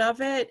layout of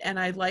it, and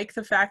I like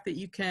the fact that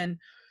you can,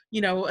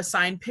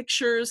 assign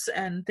pictures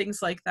and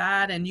things like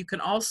that, and you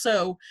can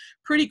also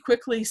pretty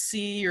quickly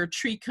see your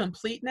tree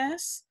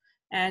completeness,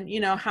 and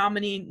how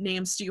many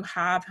names do you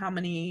have, how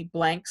many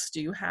blanks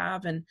do you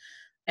have, and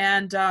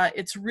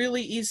it's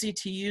really easy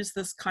to use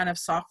this kind of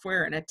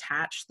software and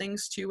attach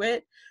things to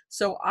it.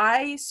 So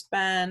I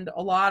spend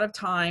a lot of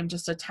time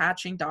just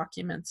attaching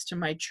documents to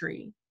my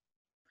tree.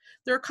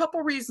 There are a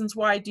couple reasons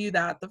why I do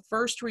that. The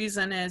first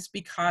reason is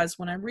because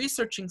when I'm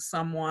researching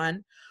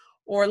someone,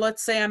 or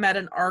let's say I'm at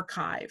an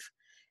archive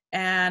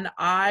and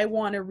I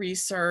want to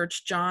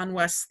research John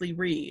Wesley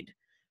Reed,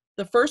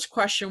 the first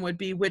question would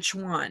be which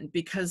one,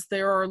 because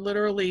there are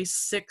literally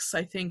 6,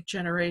 I think,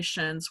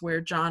 generations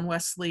where John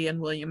Wesley and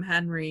William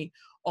Henry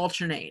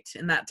alternate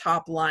in that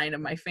top line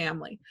of my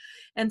family.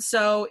 And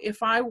so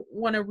if I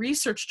want to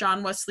research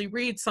John Wesley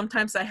Reed,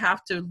 sometimes I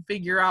have to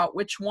figure out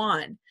which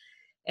one.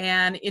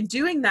 And in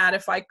doing that,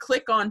 if I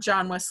click on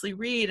John Wesley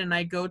Reed and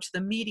I go to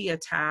the media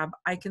tab,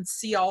 I can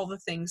see all the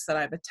things that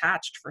I've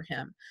attached for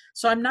him.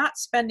 So I'm not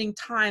spending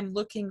time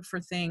looking for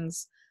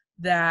things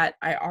that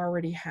I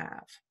already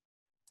have.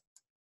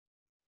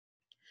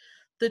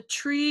 The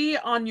tree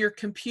on your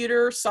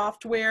computer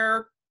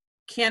software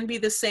can be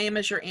the same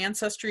as your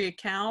Ancestry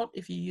account.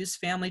 If you use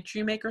Family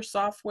Tree Maker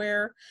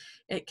software,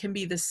 it can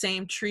be the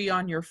same tree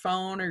on your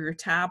phone or your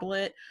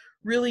tablet.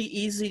 Really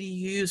easy to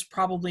use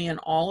probably in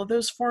all of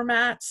those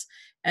formats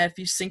if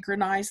you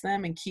synchronize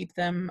them and keep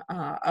them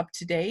up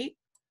to date.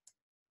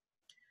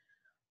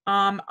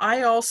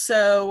 I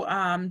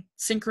also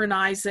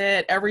synchronize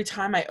it every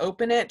time I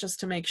open it just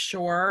to make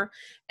sure.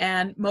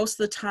 And most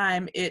of the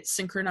time it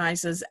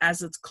synchronizes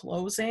as it's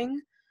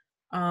closing.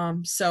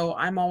 So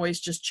I'm always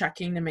just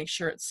checking to make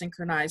sure it's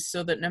synchronized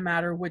so that no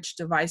matter which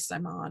device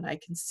I'm on, I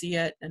can see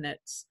it and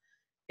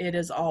it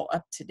is all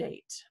up to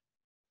date.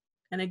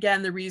 And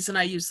again, the reason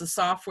I use the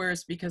software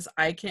is because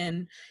I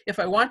can, if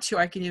I want to,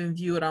 I can even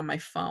view it on my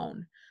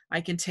phone.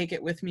 I can take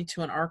it with me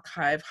to an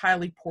archive,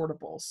 highly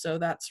portable. So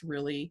that's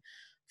really,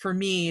 for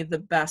me, the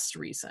best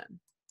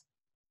reason.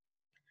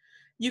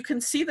 You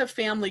can see the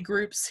family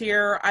groups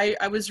here. I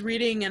was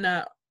reading in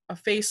a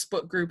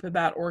Facebook group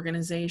about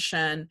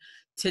organization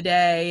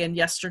today and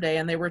yesterday,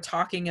 and they were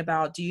talking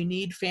about, do you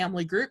need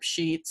family group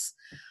sheets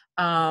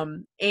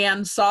and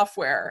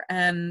software?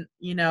 And,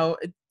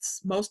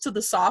 most of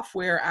the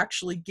software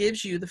actually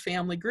gives you the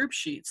family group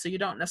sheet, so you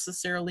don't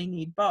necessarily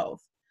need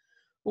both.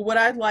 Well, what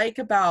I like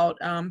about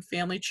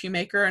Family Tree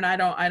Maker, and I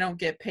don't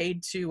get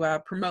paid to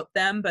promote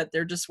them, but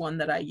they're just one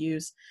that I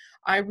use.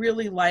 I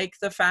really like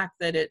the fact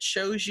that it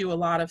shows you a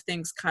lot of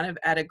things kind of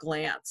at a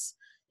glance.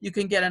 You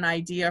can get an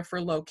idea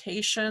for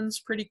locations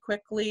pretty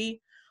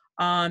quickly.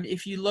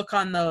 If you look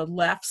on the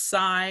left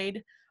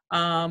side,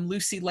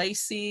 Lucy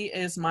Lacey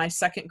is my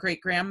second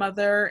great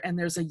grandmother, and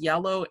there's a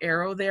yellow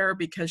arrow there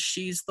because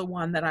she's the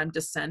one that I'm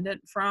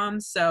descendant from.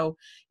 So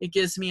it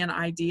gives me an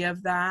idea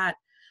of that.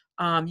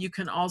 You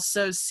can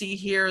also see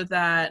here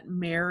that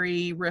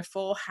Mary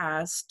Riffle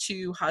has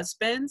 2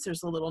 husbands.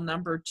 There's a little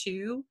number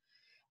 2,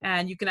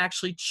 and you can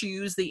actually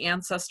choose the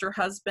ancestor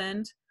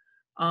husband.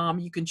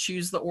 You can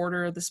choose the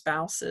order of the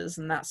spouses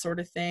and that sort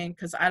of thing.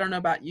 Because I don't know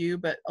about you,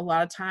 but a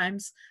lot of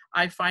times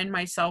I find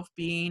myself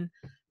being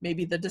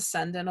maybe the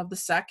descendant of the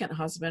second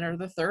husband or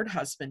the third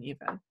husband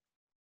even.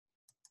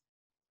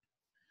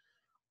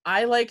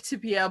 I like to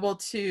be able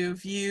to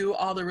view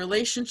all the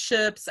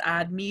relationships,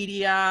 add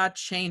media,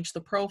 change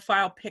the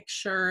profile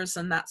pictures,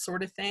 and that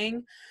sort of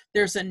thing.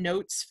 There's a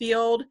notes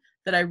field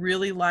that I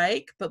really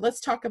like, but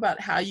let's talk about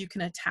how you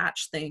can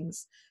attach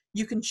things.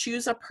 You can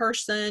choose a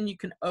person, you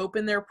can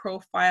open their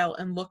profile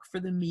and look for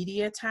the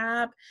media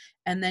tab,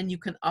 and then you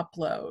can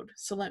upload.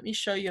 So let me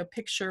show you a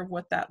picture of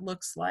what that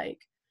looks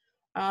like.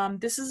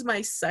 This is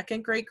my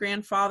second great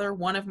grandfather,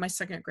 one of my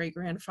second great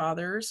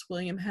grandfathers,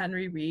 William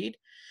Henry Reed.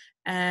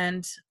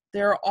 And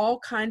there are all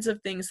kinds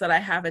of things that I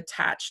have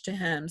attached to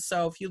him.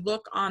 So if you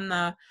look on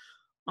the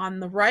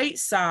right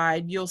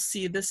side, you'll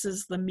see this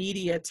is the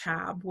media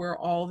tab where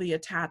all the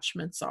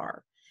attachments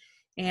are.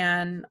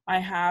 And I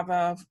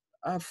have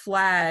a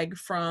flag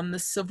from the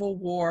Civil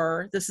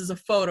War. This is a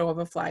photo of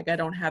a flag. I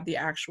don't have the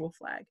actual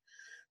flag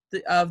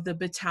of the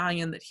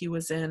battalion that he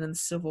was in the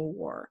Civil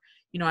War.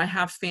 You know, I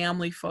have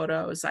family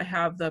photos. I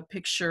have the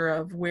picture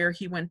of where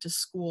he went to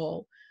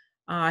school.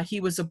 He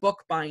was a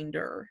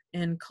bookbinder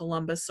in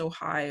Columbus,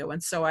 Ohio.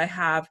 And so I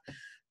have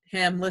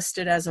him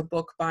listed as a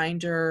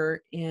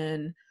bookbinder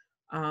in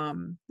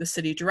the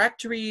city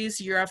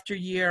directories year after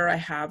year. I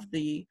have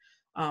the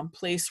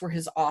place where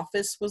his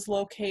office was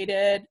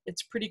located.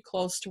 It's pretty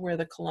close to where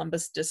the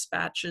Columbus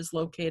Dispatch is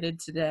located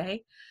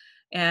today.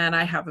 And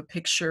I have a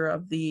picture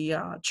of the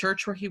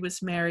church where he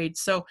was married.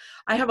 So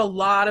I have a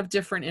lot of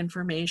different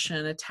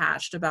information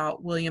attached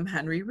about William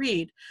Henry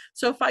Reed.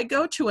 So if I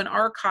go to an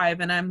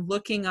archive and I'm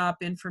looking up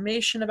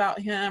information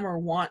about him or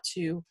want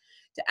to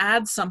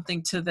add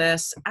something to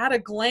this, at a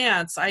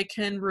glance, I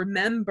can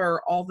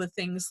remember all the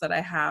things that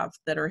I have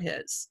that are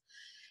his.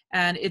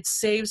 And it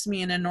saves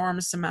me an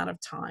enormous amount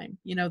of time.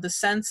 You know, the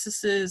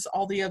censuses,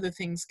 all the other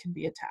things can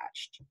be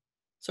attached.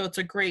 So it's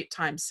a great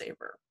time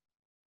saver.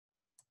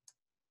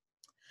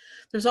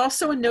 There's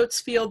also a notes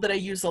field that I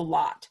use a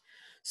lot.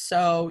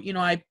 So, you know,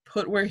 I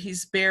put where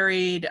he's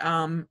buried,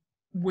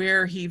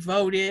 where he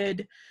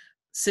voted,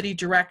 city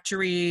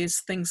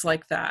directories, things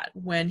like that,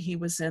 when he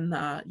was in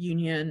the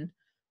Union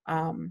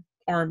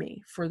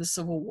Army for the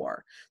Civil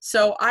War.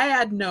 So I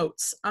add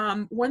notes.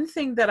 One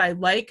thing that I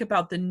like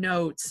about the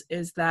notes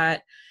is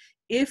that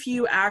if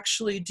you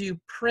actually do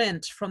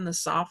print from the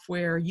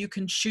software, you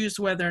can choose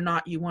whether or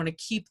not you want to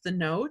keep the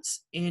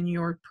notes in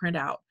your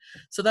printout.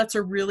 So that's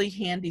a really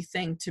handy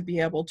thing to be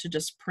able to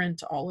just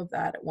print all of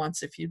that at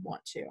once if you'd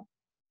want to.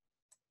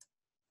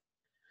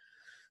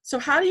 So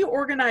how do you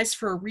organize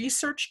for a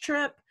research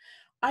trip?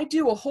 I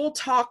do a whole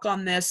talk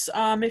on this.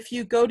 If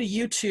you go to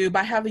YouTube,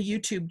 I have a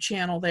YouTube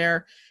channel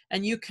there,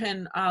 and you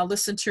can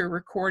listen to a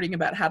recording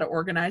about how to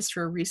organize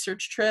for a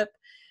research trip.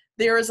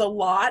 There is a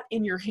lot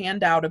in your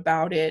handout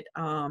about it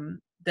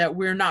that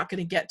we're not going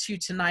to get to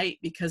tonight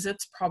because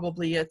it's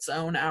probably its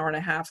own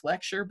hour-and-a-half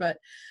lecture, but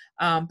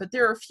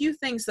there are a few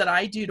things that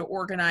I do to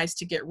organize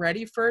to get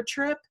ready for a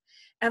trip.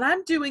 And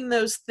I'm doing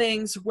those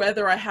things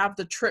whether I have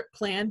the trip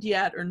planned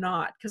yet or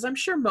not, because I'm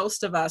sure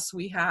most of us,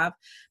 we have,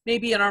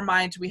 maybe in our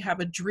minds, we have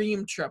a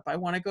dream trip. I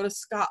want to go to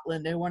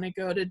Scotland, I want to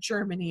go to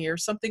Germany or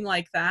something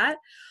like that.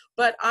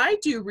 But I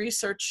do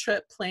research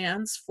trip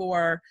plans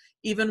for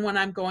even when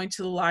I'm going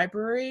to the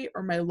library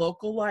or my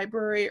local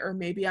library, or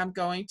maybe I'm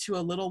going to a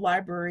little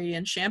library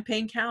in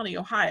Champaign County,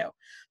 Ohio.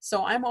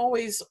 So I'm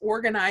always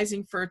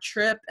organizing for a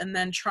trip and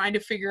then trying to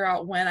figure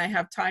out when I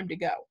have time to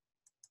go.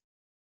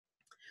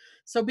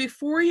 So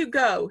before you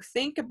go,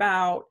 think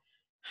about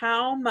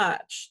how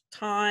much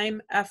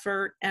time,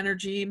 effort,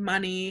 energy,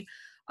 money,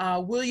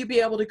 will you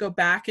be able to go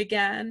back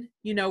again?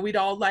 You know, we'd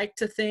all like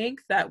to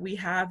think that we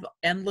have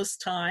endless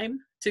time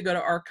to go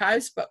to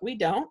archives, but we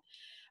don't.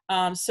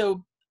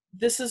 So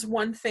this is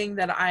one thing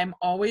that I'm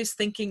always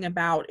thinking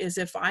about is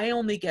if I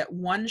only get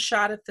one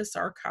shot at this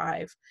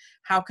archive,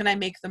 how can I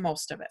make the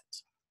most of it?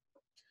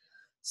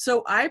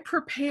 So I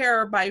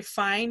prepare by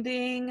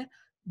finding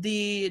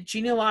the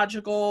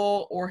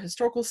genealogical or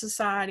historical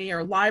society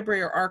or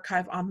library or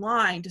archive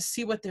online to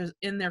see what there's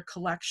in their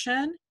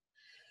collection.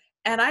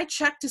 And I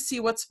check to see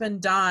what's been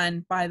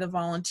done by the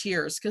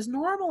volunteers, because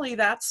normally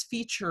that's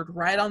featured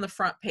right on the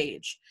front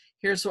page.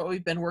 Here's what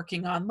we've been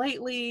working on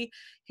lately.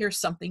 Here's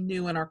something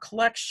new in our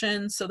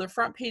collection. So the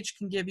front page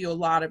can give you a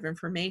lot of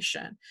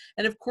information.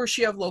 And of course,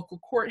 you have local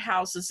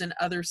courthouses and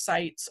other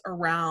sites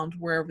around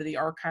wherever the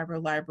archive or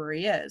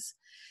library is.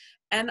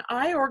 And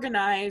I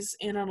organize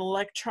in an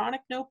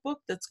electronic notebook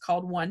that's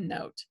called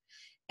OneNote.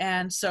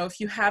 And so if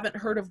you haven't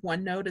heard of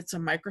OneNote, it's a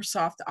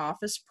Microsoft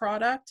Office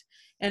product.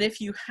 And if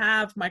you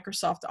have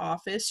Microsoft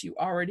Office, you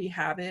already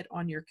have it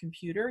on your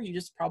computer. You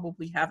just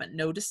probably haven't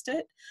noticed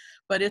it.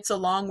 But it's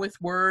along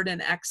with Word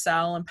and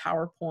Excel and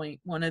PowerPoint,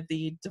 one of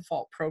the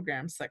default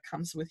programs that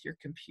comes with your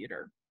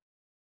computer.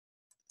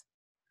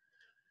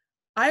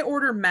 I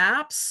order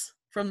maps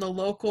from the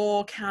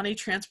local county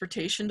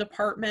transportation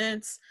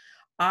departments.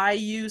 I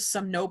use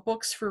some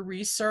notebooks for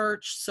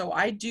research. So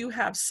I do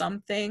have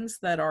some things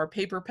that are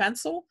paper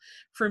pencil.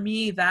 For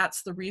me,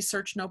 that's the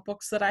research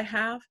notebooks that I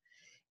have.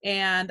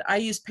 And I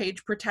use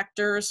page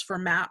protectors for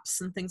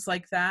maps and things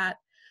like that.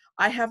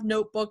 I have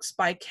notebooks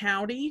by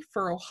county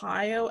for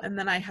Ohio, and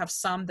then I have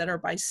some that are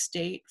by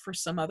state for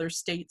some other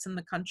states in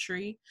the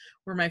country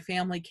where my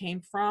family came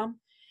from.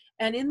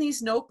 And in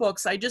these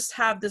notebooks, I just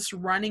have this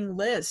running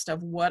list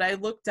of what I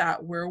looked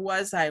at, where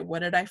was I, what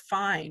did I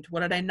find,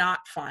 what did I not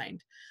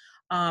find.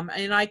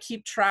 And I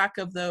keep track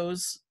of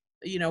those,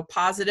 you know,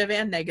 positive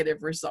and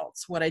negative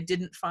results, what I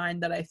didn't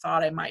find that I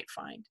thought I might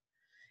find.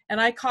 And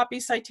I copy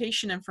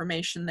citation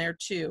information there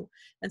too.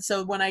 And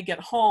so when I get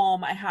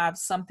home, I have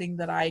something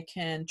that I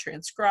can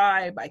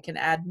transcribe, I can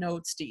add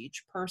notes to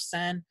each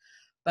person,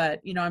 but,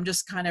 you know, I'm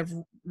just kind of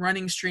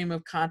running stream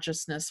of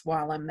consciousness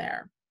while I'm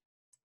there.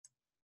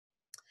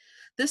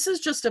 This is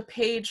just a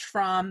page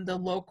from the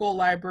local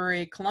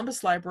library,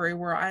 Columbus Library,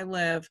 where I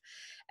live.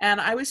 And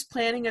I was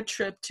planning a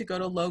trip to go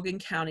to Logan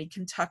County,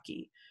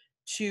 Kentucky.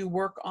 to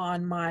work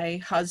on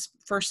my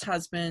first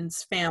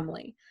husband's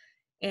family.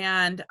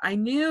 And I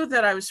knew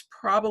that I was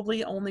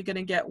probably only going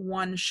to get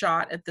one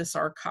shot at this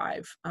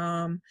archive,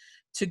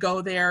 to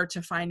go there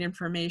to find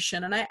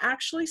information. And I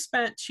actually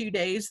spent 2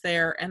 days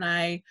there, and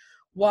I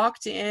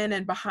walked in,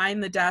 and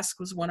behind the desk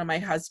was one of my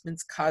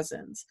husband's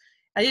cousins.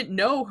 I didn't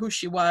know who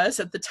she was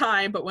at the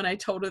time, but when I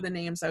told her the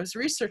names I was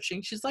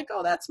researching, she's like,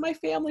 "Oh, that's my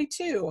family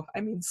too."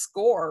 I mean,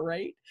 score,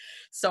 right?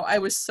 So I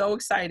was so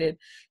excited.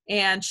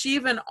 And she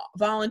even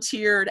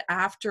volunteered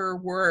after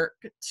work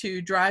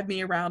to drive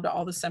me around to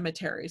all the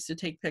cemeteries to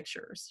take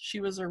pictures.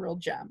 She was a real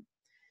gem.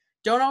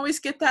 Don't always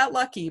get that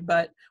lucky,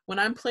 but when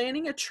I'm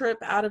planning a trip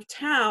out of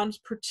town,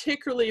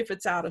 particularly if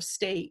it's out of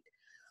state,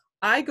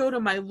 I go to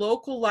my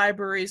local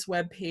library's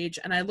webpage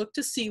and I look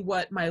to see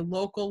what my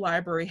local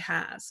library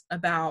has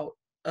about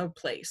a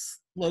place,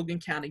 Logan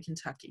County,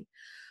 Kentucky.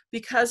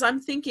 Because I'm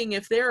thinking,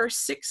 if there are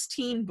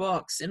 16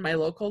 books in my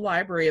local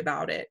library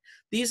about it,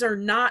 these are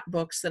not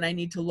books that I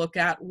need to look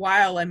at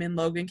while I'm in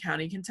Logan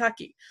County,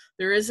 Kentucky.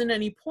 There isn't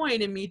any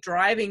point in me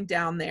driving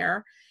down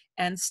there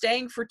and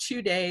staying for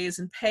 2 days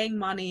and paying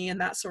money and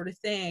that sort of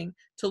thing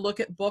to look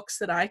at books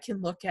that I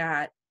can look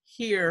at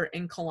here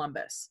in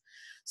Columbus.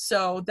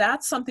 So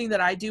that's something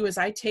that I do, is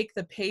I take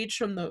the page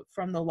from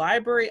the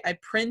library, I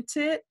print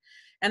it,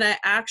 and I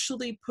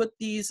actually put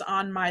these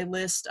on my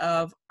list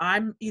of,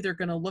 I'm either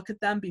going to look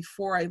at them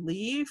before I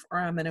leave, or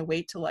I'm going to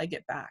wait till I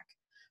get back.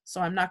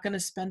 So I'm not going to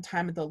spend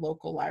time at the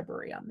local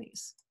library on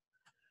these.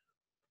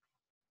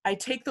 I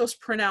take those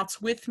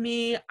printouts with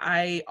me.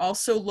 I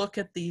also look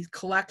at the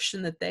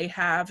collection that they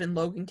have in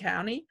Logan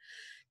County,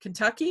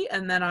 Kentucky,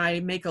 and then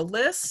I make a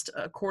list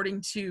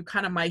according to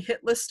kind of my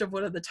hit list of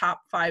what are the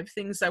top 5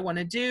 things I want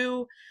to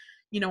do.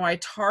 I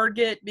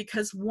target,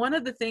 because one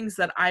of the things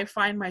that I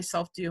find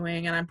myself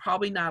doing, and I'm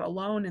probably not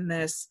alone in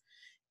this,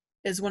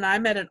 is when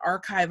I'm at an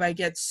archive, I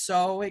get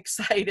so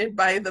excited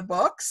by the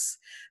books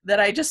that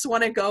I just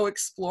want to go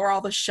explore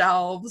all the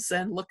shelves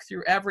and look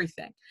through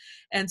everything.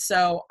 And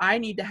so I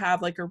need to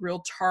have like a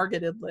real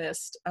targeted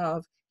list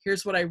of,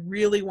 here's what I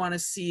really want to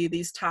see,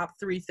 these top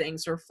 3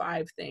 things or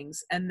 5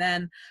 things. And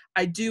then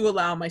I do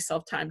allow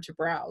myself time to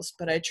browse,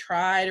 but I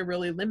try to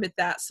really limit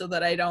that so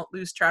that I don't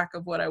lose track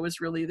of what I was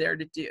really there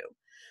to do.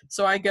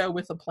 So I go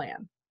with a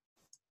plan.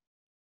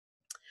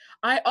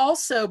 I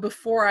also,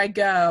 before I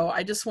go,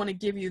 I just want to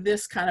give you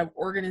this kind of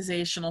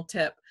organizational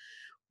tip.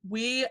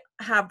 We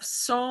have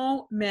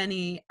so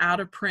many out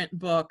of print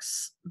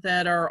books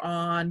that are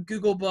on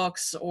Google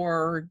Books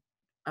or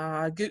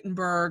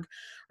Gutenberg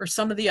or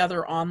some of the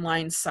other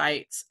online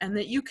sites, and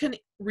that you can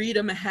read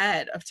them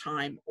ahead of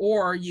time,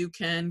 or you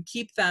can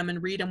keep them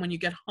and read them when you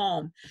get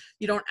home.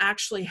 You don't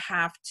actually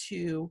have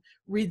to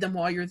read them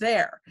while you're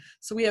there.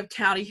 So we have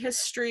county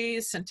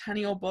histories,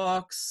 centennial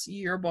books,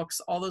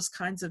 yearbooks, all those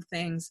kinds of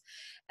things.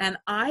 And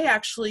I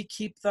actually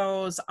keep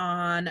those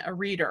on a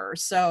reader.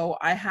 So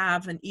I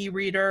have an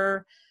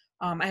e-reader,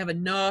 I have a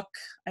Nook,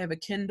 I have a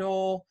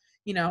Kindle,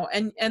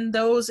 and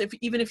those,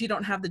 even if you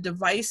don't have the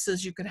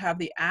devices, you could have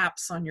the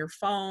apps on your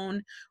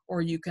phone,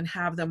 or you can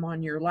have them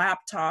on your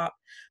laptop.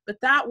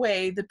 But that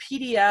way, the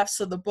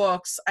PDFs of the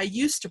books, I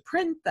used to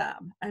print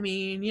them. I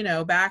mean,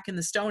 back in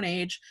the Stone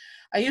Age,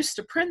 I used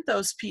to print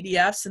those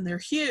PDFs, and they're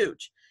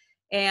huge.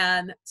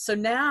 And so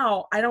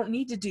now I don't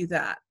need to do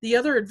that. The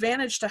other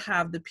advantage to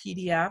have the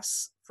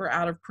PDFs for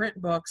out of print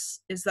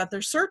books is that they're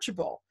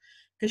searchable,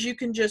 because you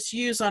can just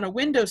use, on a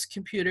Windows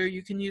computer,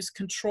 you can use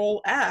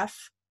Control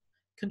F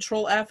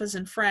as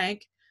in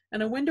Frank,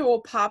 and a window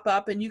will pop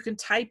up and you can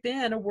type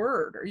in a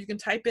word, or you can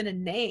type in a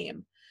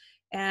name,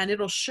 and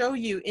it'll show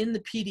you in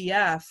the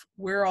PDF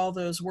where all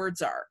those words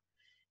are.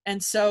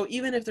 And so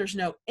even if there's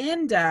no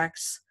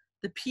index,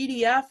 the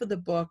PDF of the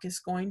book is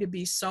going to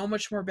be so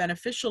much more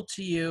beneficial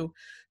to you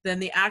than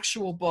the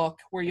actual book,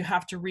 where you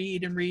have to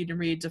read and read and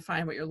read to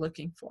find what you're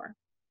looking for.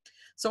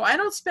 So I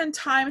don't spend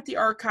time at the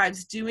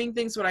archives doing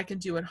things what I can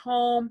do at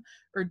home,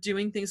 or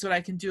doing things what I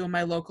can do in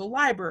my local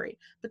library,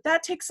 but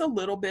that takes a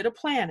little bit of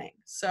planning.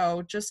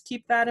 So just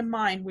keep that in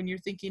mind when you're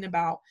thinking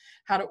about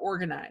how to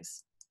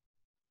organize.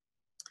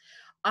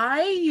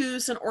 I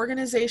use an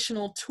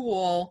organizational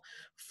tool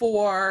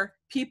for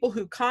people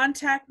who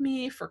contact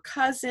me, for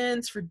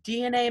cousins, for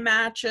DNA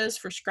matches,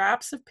 for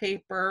scraps of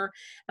paper,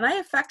 and I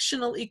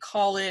affectionately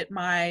call it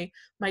my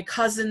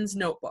cousin's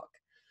notebook.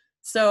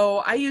 So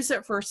I use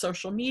it for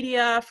social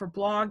media, for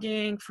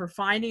blogging, for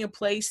finding a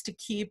place to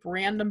keep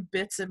random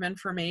bits of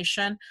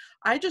information.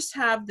 I just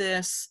have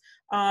this,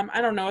 I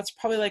don't know, it's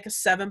probably like a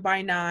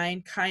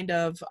 7x9 kind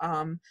of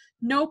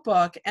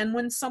notebook. And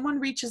when someone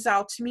reaches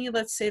out to me,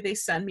 let's say they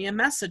send me a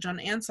message on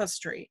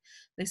Ancestry,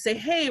 they say,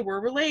 hey, we're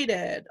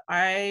related,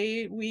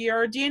 we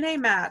are a DNA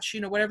match,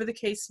 whatever the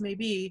case may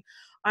be,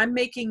 I'm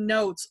making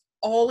notes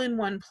all in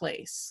one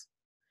place.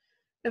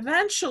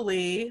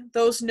 Eventually,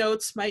 those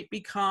notes might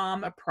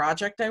become a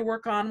project I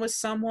work on with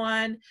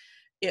someone.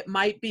 It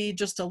might be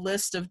just a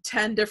list of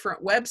 10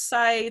 different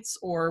websites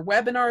or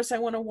webinars I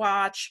want to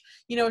watch.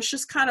 It's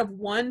just kind of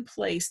one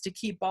place to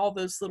keep all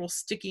those little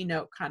sticky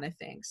note kind of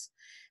things.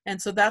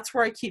 And so that's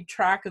where I keep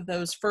track of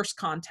those first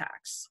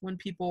contacts when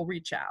people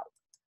reach out.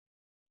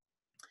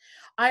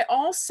 I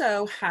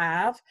also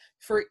have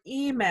for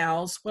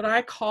emails what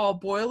I call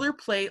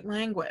boilerplate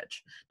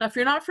language. Now, if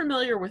you're not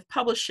familiar with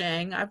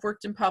publishing, I've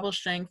worked in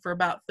publishing for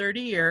about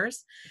 30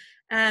 years,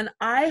 and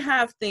I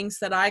have things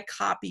that I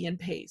copy and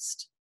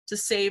paste to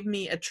save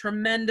me a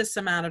tremendous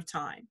amount of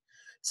time.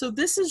 So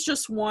this is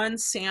just one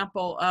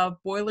sample of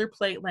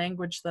boilerplate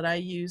language that I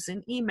use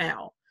in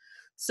email.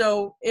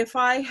 So if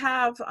I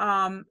have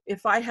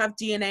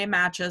DNA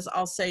matches,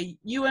 I'll say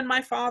you and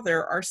my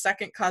father are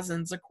second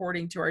cousins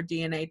according to our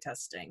DNA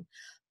testing.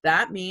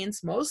 That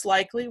means most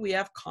likely we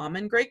have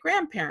common great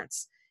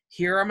grandparents.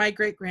 Here are my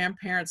great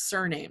grandparents'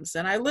 surnames,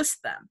 and I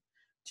list them.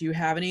 Do you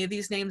have any of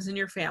these names in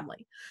your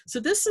family? So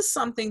this is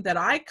something that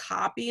I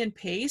copy and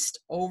paste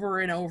over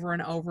and over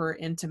and over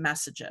into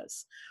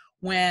messages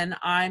when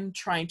I'm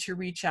trying to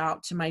reach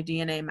out to my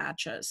DNA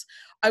matches.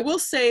 I will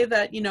say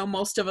that,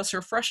 most of us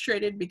are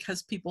frustrated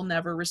because people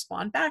never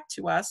respond back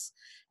to us.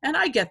 And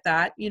I get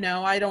that.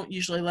 I don't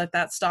usually let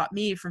that stop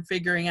me from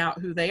figuring out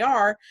who they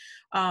are.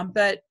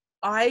 But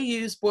I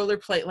use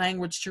boilerplate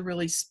language to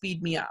really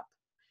speed me up.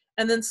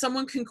 And then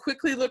someone can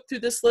quickly look through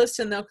this list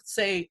and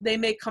they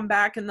may come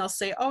back and they'll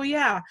say, oh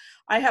yeah,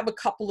 I have a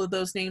couple of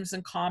those names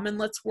in common.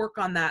 Let's work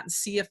on that and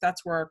see if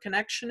that's where our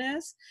connection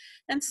is.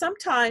 And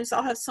sometimes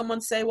I'll have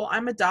someone say, well,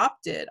 I'm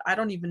adopted. I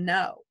don't even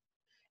know.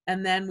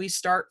 And then we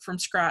start from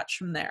scratch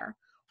from there.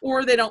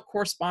 Or they don't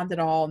correspond at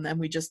all and then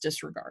we just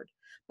disregard.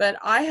 But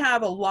I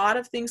have a lot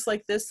of things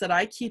like this that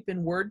I keep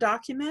in Word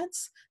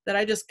documents that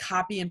I just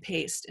copy and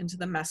paste into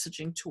the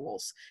messaging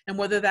tools. And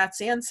whether that's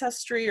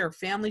Ancestry or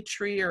Family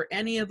Tree or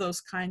any of those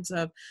kinds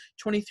of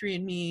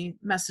 23andMe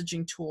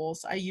messaging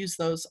tools, I use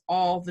those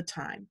all the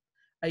time.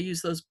 I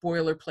use those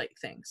boilerplate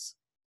things.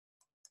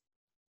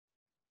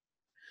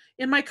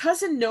 In my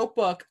cousin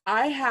notebook,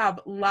 I have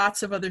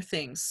lots of other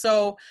things.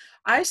 So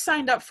I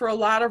signed up for a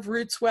lot of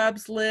Roots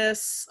Webs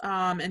lists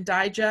and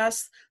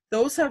digests.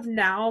 Those have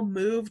now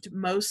moved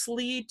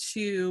mostly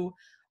to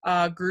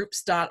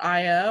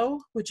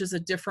groups.io, which is a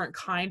different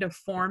kind of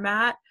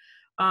format.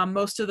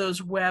 Most of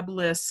those web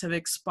lists have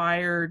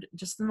expired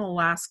just in the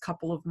last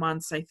couple of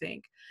months, I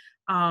think.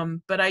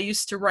 But I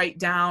used to write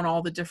down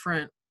all the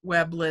different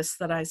web lists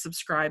that I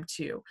subscribe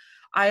to.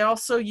 I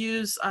also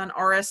use an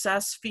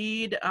RSS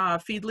feed,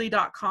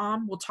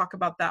 feedly.com. We'll talk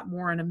about that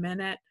more in a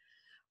minute.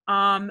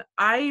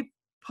 I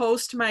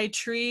post my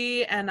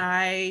tree and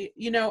I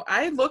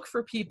look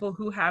for people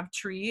who have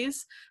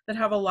trees that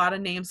have a lot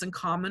of names in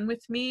common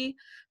with me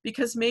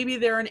because maybe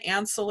they're an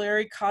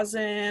ancillary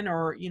cousin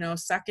or,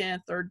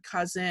 second, third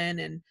cousin.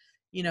 And,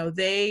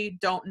 they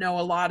don't know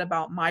a lot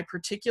about my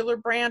particular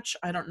branch.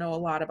 I don't know a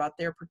lot about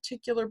their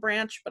particular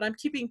branch, but I'm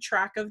keeping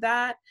track of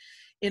that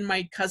in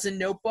my cousin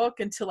notebook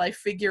until I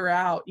figure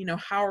out,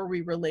 how are we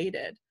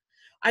related?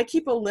 I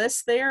keep a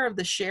list there of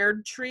the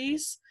shared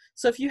trees.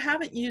 So if you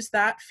haven't used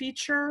that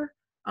feature,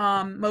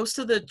 most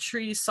of the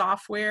tree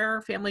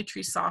software, family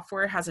tree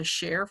software has a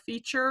share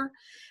feature.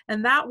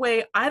 And that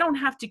way I don't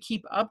have to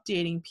keep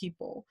updating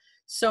people.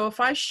 So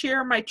if I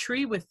share my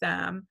tree with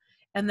them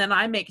and then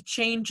I make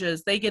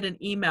changes, they get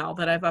an email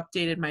that I've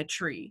updated my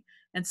tree.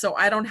 And so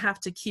I don't have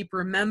to keep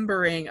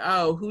remembering,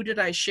 oh, who did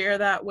I share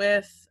that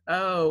with?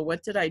 Oh,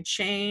 what did I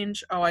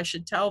change? Oh, I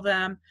should tell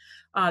them.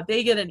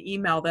 They get an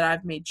email that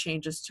I've made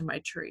changes to my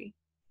tree.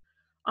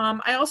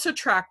 I also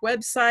track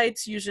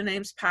websites,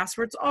 usernames,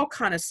 passwords, all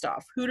kind of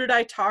stuff. Who did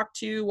I talk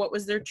to? What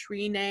was their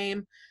tree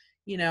name?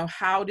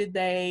 How did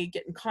they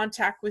get in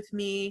contact with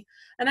me?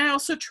 And I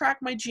also track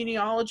my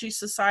Genealogy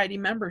Society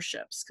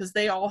memberships because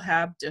they all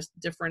have just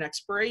different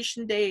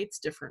expiration dates,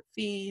 different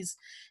fees,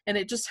 and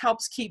it just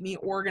helps keep me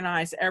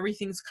organized.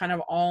 Everything's kind of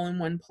all in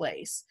one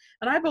place.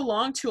 And I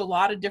belong to a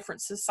lot of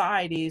different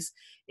societies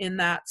in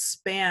that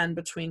span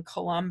between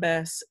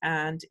Columbus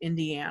and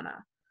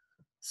Indiana.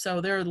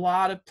 So there are a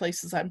lot of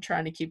places I'm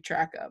trying to keep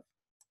track of.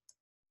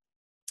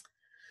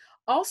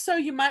 Also,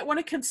 you might want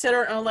to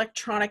consider an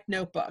electronic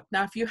notebook.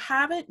 Now, if you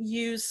haven't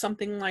used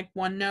something like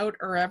OneNote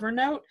or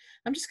Evernote,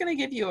 I'm just going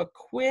to give you a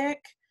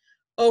quick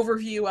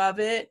overview of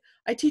it.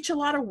 I teach a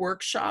lot of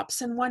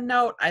workshops in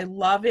OneNote. I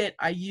love it.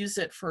 I use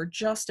it for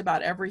just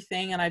about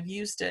everything, and I've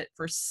used it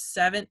for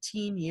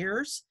 17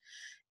 years.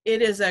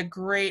 It is a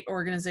great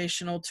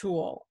organizational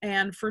tool.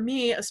 And for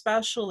me,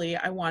 especially,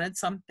 I wanted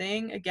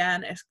something,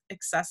 again,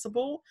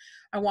 accessible.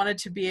 I wanted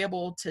to be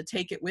able to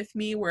take it with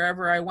me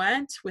wherever I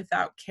went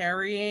without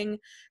carrying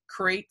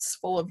crates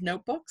full of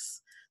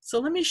notebooks. So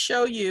let me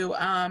show you,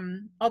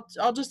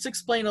 I'll just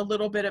explain a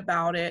little bit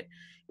about it.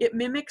 It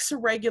mimics a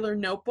regular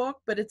notebook,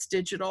 but it's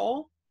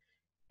digital.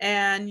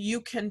 And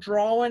you can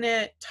draw in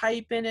it,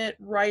 type in it,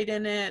 write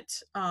in it.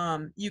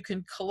 You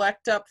can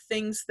collect up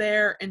things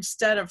there.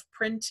 Instead of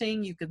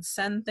printing, you can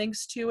send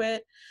things to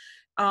it.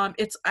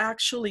 It's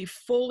actually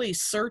fully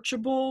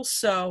searchable.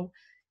 So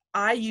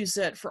I use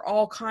it for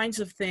all kinds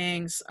of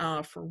things,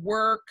 for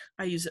work.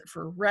 I use it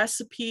for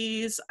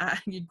recipes,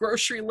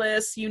 grocery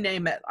lists, you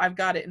name it. I've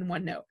got it in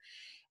OneNote.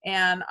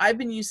 And I've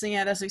been using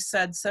it, as I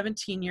said,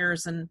 17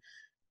 years. And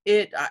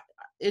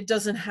it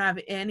doesn't have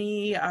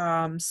any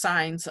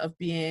signs of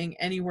being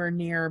anywhere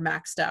near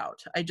maxed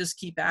out. I just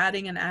keep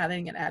adding and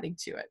adding and adding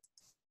to it.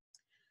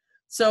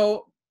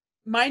 So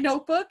my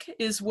notebook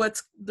is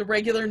what's the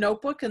regular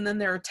notebook, and then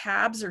there are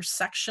tabs or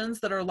sections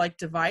that are like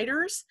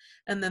dividers,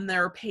 and then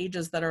there are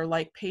pages that are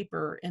like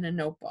paper in a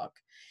notebook.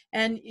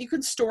 And you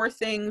can store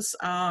things,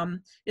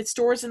 it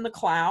stores in the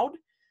cloud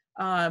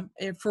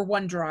for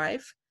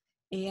OneDrive,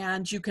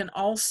 and you can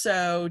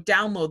also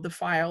download the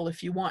file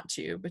if you want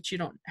to, but you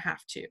don't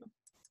have to.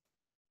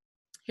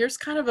 Here's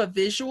kind of a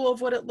visual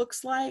of what it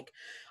looks like.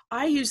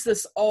 I use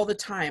this all the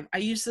time. I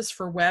use this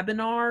for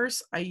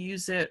webinars. I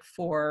use it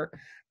for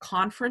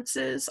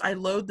conferences. I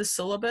load the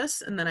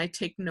syllabus and then I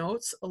take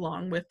notes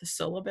along with the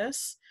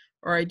syllabus,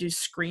 or I do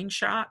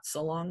screenshots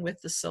along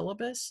with the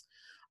syllabus.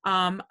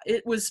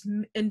 It was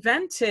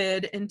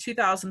invented in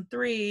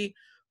 2003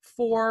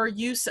 for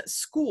use at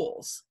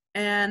schools.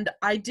 And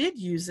I did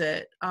use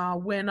it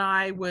when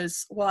I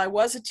was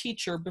a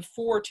teacher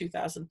before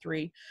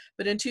 2003,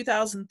 but in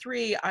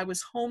 2003, I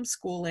was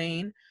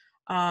homeschooling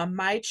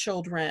my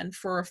children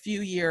for a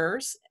few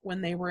years when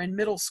they were in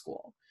middle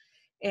school.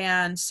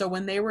 And so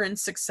when they were in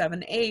 6,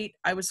 7, 8,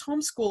 I was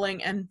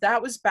homeschooling, and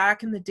that was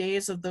back in the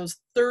days of those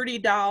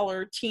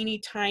 $30 teeny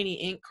tiny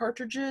ink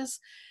cartridges.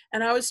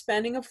 And I was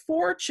spending a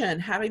fortune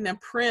having them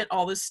print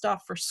all this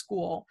stuff for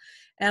school.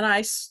 And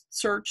I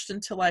searched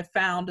until I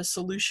found a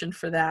solution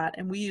for that.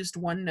 And we used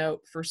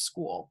OneNote for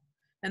school.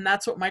 And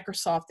that's what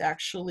Microsoft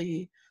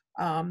actually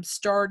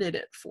started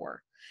it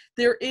for.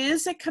 There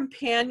is a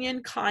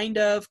companion kind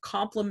of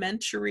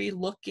complementary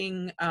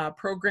looking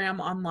program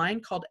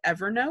online called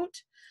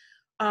Evernote.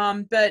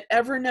 But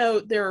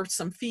Evernote, there are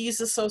some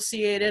fees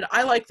associated.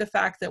 I like the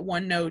fact that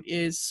OneNote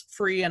is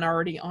free and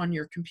already on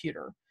your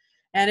computer.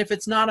 And if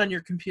it's not on your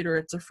computer,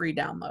 it's a free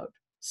download.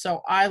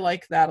 So I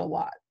like that a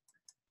lot.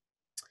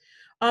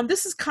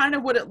 This is kind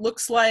of what it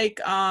looks like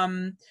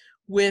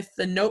with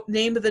the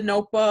name of the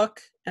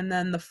notebook, and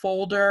then the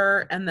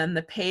folder, and then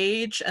the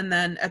page, and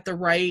then at the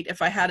right,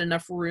 if I had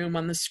enough room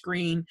on the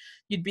screen,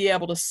 you'd be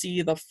able to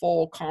see the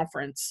full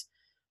conference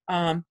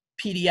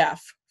PDF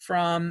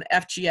from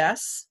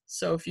FGS.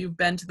 So if you've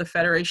been to the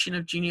Federation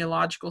of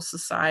Genealogical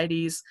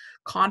Societies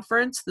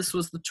conference, this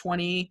was the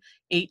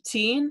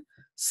 2018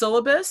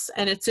 syllabus,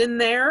 and it's in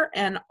there,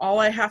 and all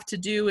I have to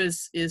do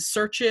is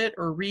search it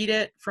or read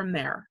it from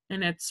there,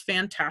 and it's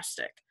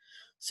fantastic.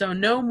 So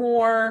no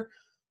more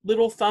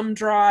little thumb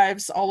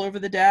drives all over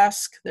the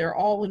desk. They're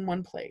all in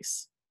one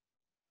place.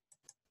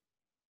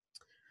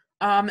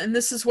 And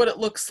this is what it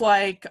looks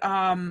like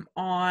on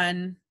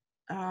the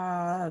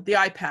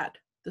iPad.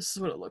 This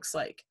is what it looks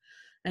like.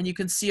 And you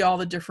can see all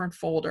the different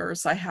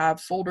folders. I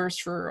have folders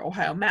for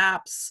Ohio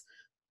maps,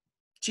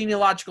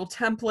 genealogical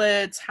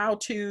templates,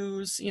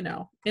 how-tos, you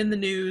know, in the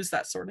news,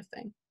 that sort of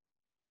thing.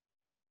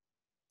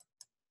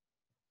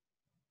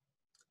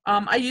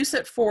 I use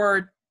it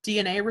for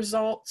DNA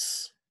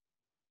results.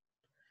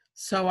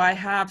 So I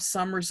have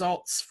some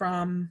results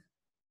from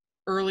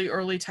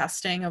early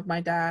testing of my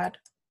dad.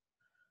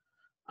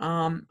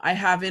 I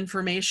have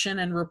information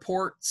and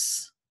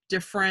reports,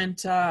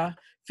 different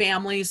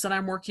families that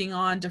I'm working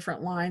on,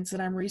 different lines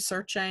that I'm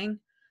researching.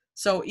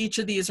 So each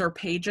of these are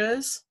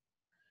pages.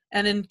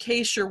 And in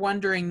case you're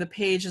wondering, the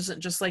page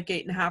isn't just like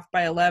 8.5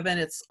 by 11.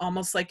 It's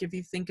almost like if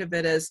you think of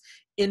it as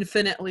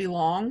infinitely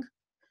long.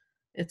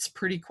 It's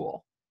pretty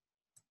cool.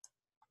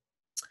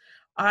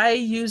 I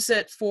use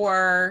it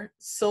for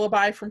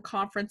syllabi from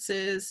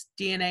conferences,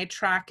 DNA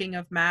tracking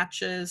of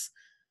matches,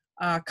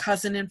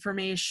 cousin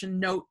information,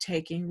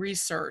 note-taking,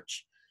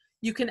 research.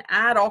 You can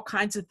add all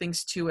kinds of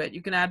things to it.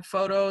 You can add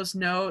photos,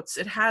 notes.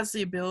 It has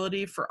the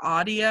ability for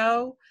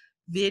audio,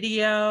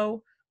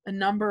 video, a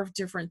number of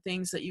different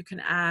things that you can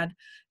add.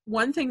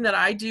 One thing that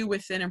I do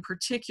with it in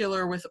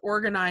particular with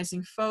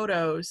organizing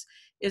photos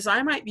is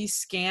I might be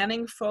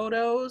scanning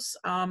photos.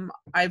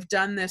 I've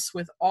done this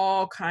with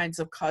all kinds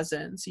of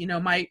cousins. You know,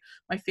 my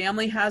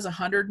family has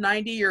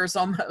 190 years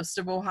almost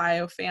of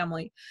Ohio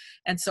family.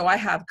 And so I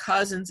have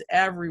cousins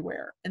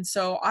everywhere. And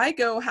so I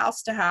go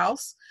house to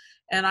house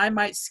and I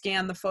might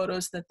scan the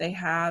photos that they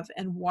have.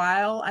 And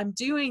while I'm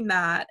doing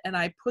that and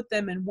I put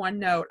them in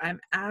OneNote, I'm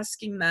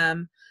asking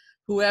them,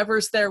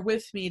 whoever's there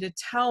with me, to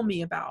tell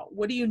me about,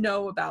 what do you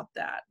know about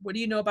that? What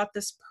do you know about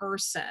this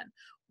person?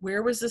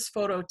 Where was this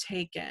photo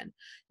taken?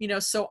 You know,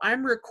 so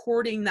I'm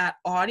recording that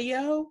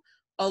audio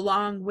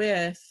along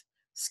with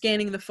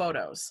scanning the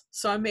photos.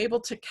 So I'm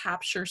able to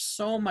capture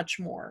so much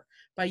more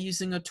by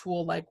using a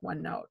tool like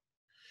OneNote.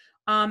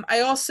 I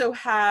also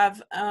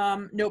have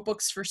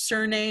notebooks for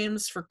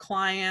surnames, for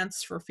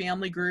clients, for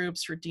family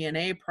groups, for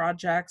DNA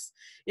projects.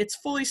 It's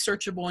fully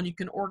searchable and you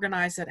can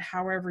organize it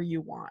however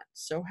you want.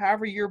 So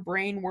however your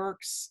brain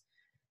works,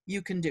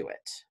 you can do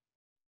it.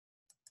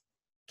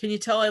 Can you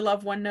tell I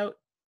love OneNote?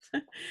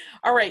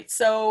 All right,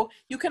 so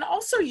you can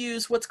also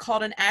use what's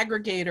called an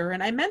aggregator.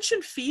 And I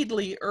mentioned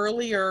Feedly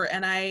earlier,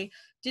 and I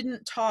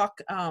didn't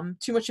talk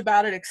too much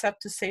about it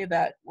except to say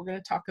that we're going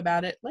to talk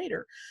about it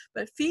later.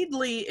 But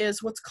Feedly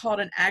is what's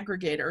called an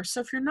aggregator. So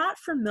if you're not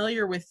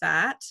familiar with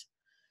that,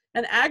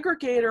 An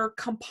aggregator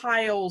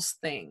compiles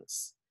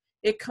things.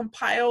 It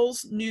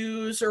compiles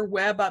news or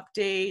web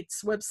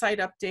updates, website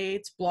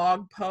updates,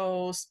 blog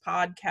posts,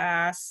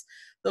 podcasts,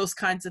 those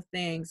kinds of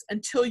things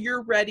until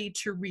you're ready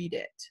to read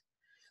it.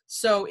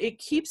 So it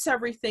keeps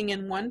everything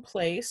in one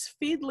place.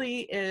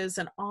 Feedly is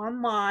an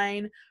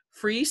online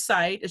free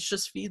site. It's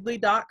just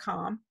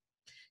feedly.com.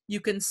 You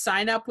can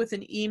sign up with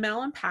an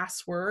email and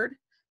password.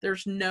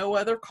 There's no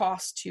other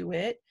cost to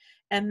it.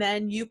 And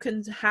then you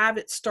can have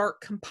it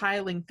start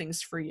compiling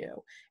things for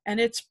you.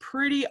 And it's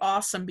pretty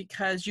awesome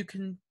because you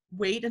can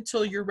wait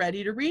until you're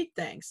ready to read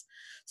things.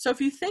 So if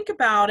you think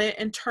about it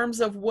in terms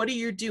of what are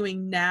you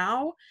doing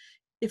now,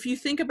 if you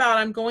think about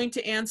I'm going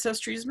to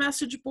Ancestry's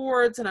message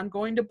boards and I'm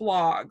going to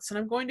blogs and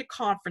I'm going to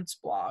conference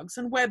blogs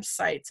and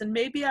websites, and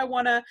maybe I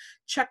want to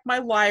check my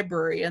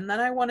library, and then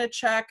I want to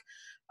check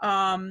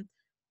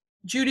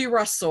Judy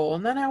Russell,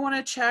 and then I want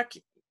to check,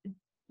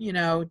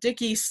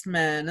 Dick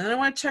Eastman, and then I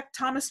want to check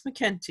Thomas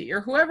McKenty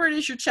or whoever it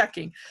is you're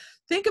checking.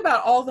 Think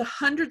about all the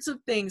hundreds of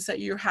things that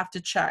you have to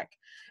check.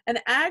 An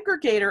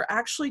aggregator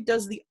actually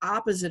does the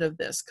opposite of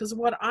this, because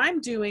what I'm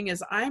doing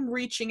is I'm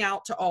reaching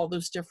out to all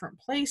those different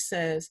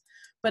places,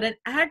 but an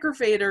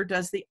aggregator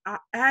does the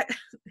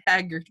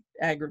aggregator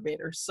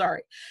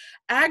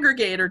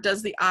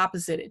does the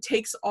opposite. It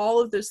takes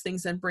all of those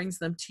things and brings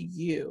them to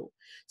you,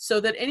 so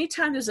that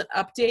anytime there's an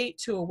update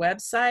to a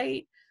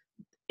website,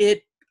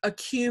 it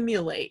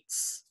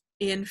accumulates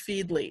in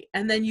Feedly,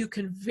 and then you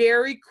can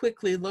very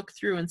quickly look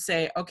through and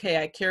say,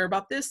 okay, I care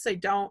about this, I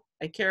don't,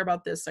 I care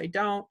about this, I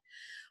don't.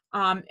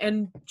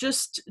 And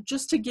just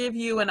to give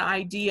you an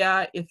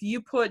idea, if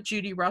you put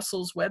Judy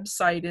Russell's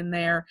website in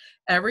there,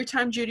 every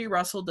time Judy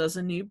Russell does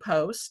a new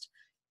post,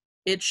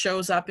 it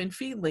shows up in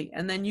Feedly.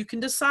 And then you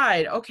can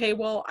decide, okay,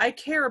 well, I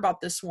care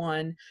about this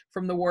one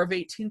from the War of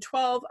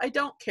 1812. I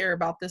don't care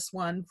about this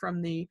one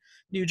from the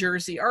New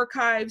Jersey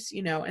archives,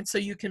 and so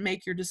you can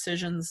make your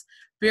decisions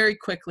very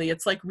quickly.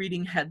 It's like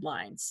reading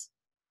headlines.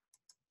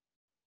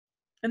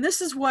 And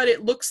this is what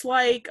it looks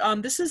like.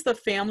 This is the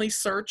Family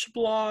Search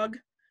blog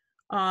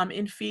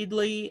in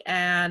Feedly.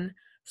 And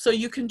so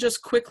you can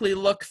just quickly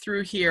look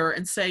through here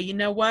and say, you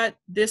know what,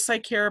 this I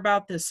care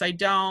about, this I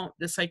don't,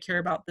 this I care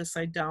about, this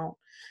I don't.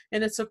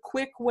 And it's a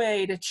quick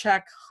way to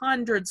check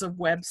hundreds of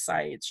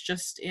websites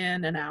just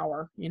in an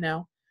hour,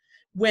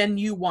 when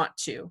you want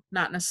to,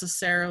 not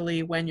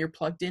necessarily when you're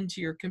plugged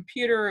into your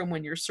computer and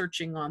when you're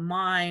searching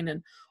online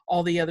and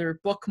all the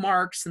other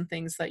bookmarks and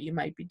things that you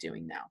might be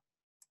doing now.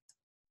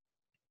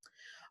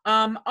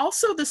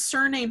 Also the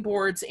surname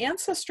boards.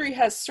 Ancestry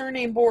has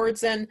surname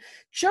boards, and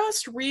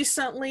just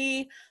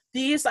recently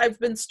these I've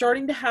been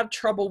starting to have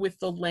trouble with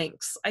the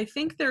links. I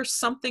think there's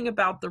something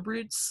about the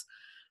Roots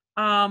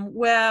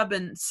web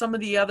and some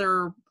of the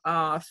other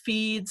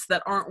feeds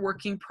that aren't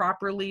working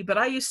properly, but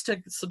I used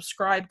to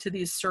subscribe to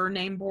these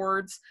surname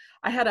boards.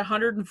 I had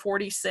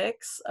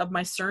 146 of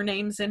my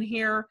surnames in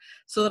here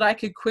so that I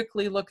could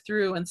quickly look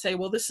through and say,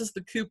 well, this is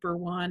the Cooper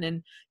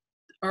one,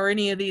 or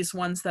any of these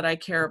ones that I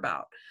care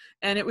about.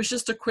 And it was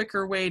just a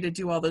quicker way to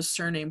do all those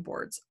surname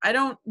boards. I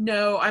don't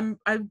know. I'm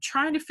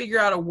trying to figure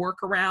out a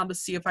workaround to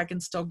see if I can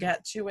still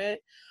get to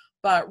it.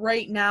 But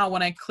right now,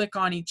 when I click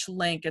on each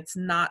link, it's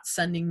not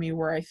sending me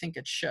where I think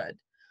it should.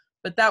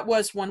 But that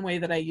was one way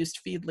that I used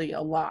Feedly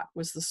a lot,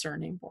 was the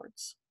surname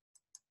boards.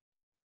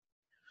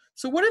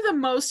 So what are the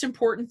most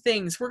important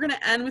things? We're going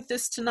to end with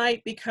this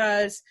tonight,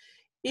 because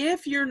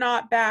if you're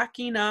not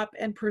backing up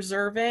and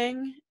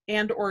preserving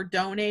and or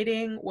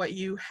donating what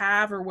you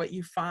have or what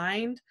you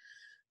find,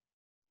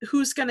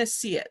 who's going to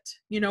see it?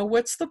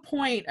 What's the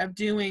point of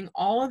doing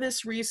all of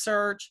this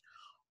research,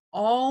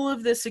 all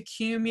of this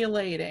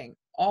accumulating,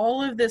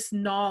 all of this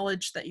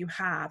knowledge that you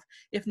have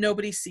if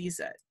nobody sees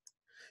it?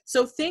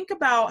 So think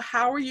about,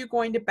 how are you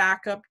going to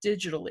back up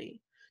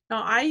digitally?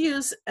 Now, I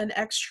use an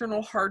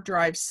external hard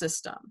drive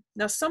system.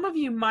 Now, some of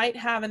you might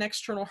have an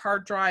external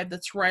hard drive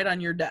that's right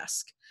on your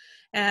desk,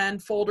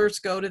 and folders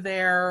go to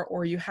there,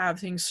 or you have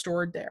things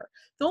stored there.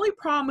 The only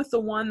problem with the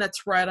one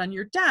that's right on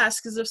your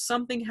desk is if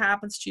something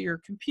happens to your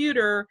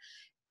computer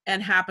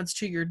and happens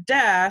to your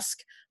desk,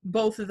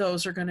 both of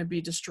those are going to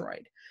be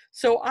destroyed.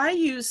 So I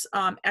use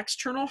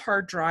external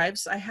hard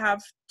drives. I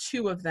have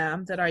 2 of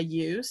them that I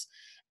use,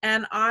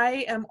 and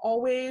I am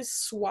always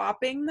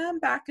swapping them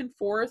back and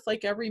forth.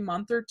 Like every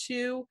month or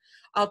 2,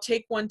 I'll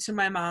take one to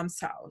my mom's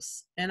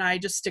house and I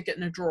just stick it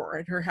in a drawer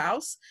at her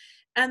house.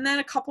 And then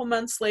a couple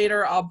months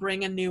later, I'll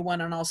bring a new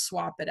one and I'll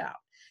swap it out.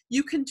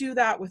 You can do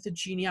that with a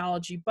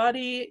genealogy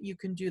buddy. You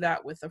can do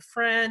that with a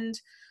friend.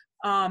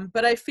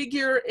 But I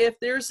figure if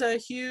there's a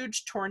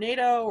huge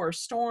tornado or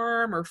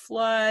storm or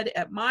flood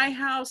at my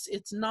house,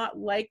 it's not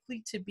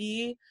likely to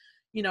be,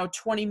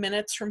 20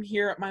 minutes from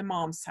here at my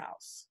mom's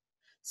house.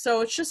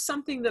 So it's just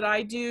something that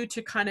I do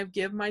to kind of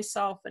give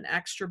myself an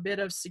extra bit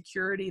of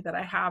security that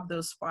I have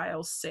those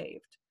files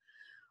saved.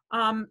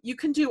 You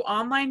can do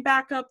online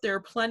backup. There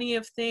are plenty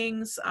of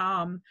things,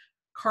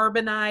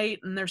 Carbonite,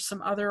 and there's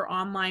some other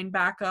online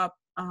backup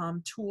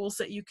tools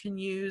that you can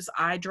use.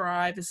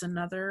 iDrive is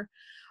another.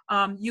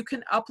 You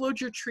can upload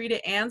your tree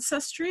to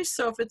Ancestry.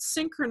 So if it's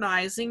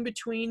synchronizing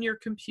between your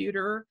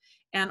computer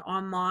and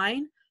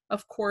online,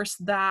 of course,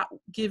 that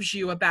gives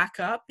you a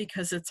backup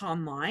because it's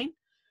online.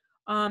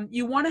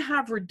 You want to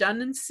have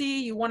redundancy.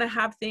 You want to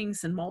have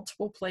things in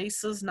multiple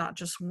places, not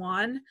just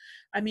one.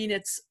 I mean,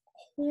 it's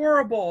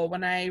horrible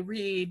when I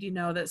read,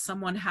 that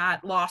someone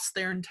had lost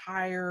their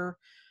entire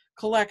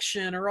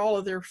collection or all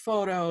of their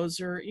photos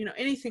or,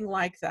 anything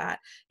like that.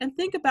 And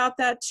think about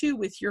that too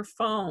with your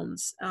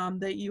phones,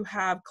 that you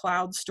have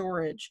cloud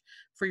storage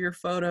for your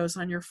photos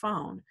on your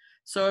phone.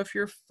 So if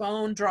your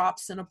phone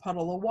drops in a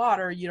puddle of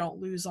water, you don't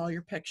lose all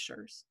your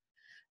pictures.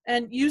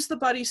 And use the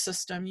buddy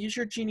system, use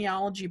your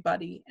genealogy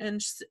buddy,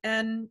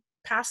 and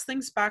pass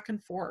things back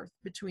and forth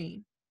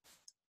between.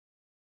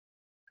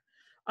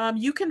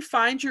 You can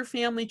find your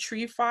family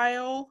tree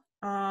file,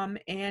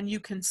 and you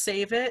can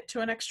save it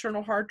to an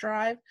external hard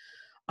drive.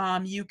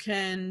 You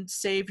can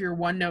save your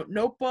OneNote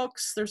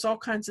notebooks. There's all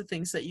kinds of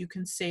things that you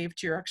can save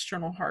to your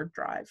external hard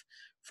drive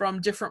from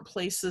different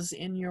places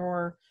in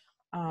your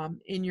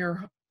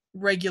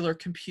regular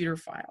computer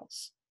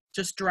files.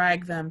 Just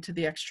drag them to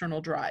the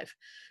external drive.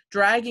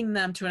 Dragging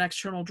them to an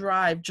external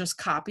drive just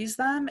copies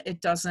them.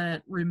 It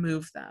doesn't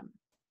remove them.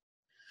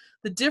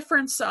 The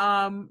difference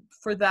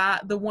for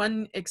that, the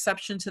one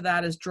exception to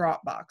that is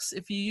Dropbox.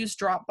 If you use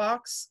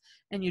Dropbox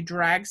and you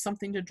drag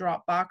something to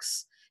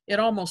Dropbox, it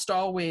almost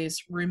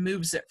always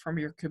removes it from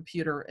your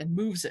computer and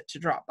moves it to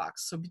Dropbox.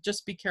 So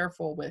just be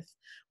careful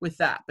with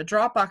that. But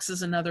Dropbox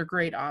is another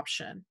great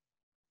option.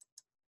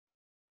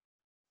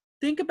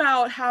 Think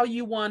about how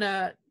you want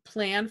to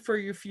plan for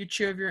your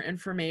future of your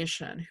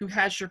information. Who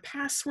has your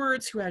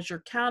passwords? Who has your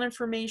account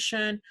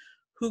information?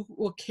 Who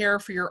will care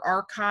for your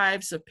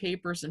archives of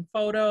papers and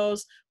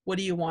photos? What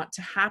do you want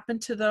to happen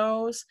to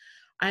those?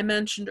 I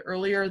mentioned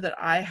earlier that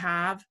I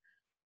have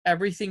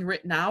everything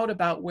written out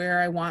about where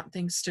I want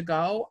things to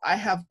go. I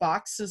have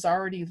boxes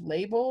already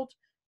labeled.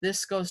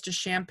 This goes to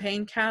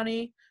Champaign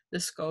County.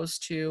 This goes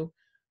to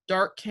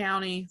Darke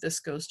County. This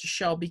goes to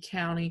Shelby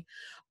County.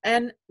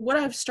 And what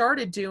I've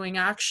started doing,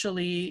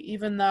 actually,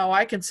 even though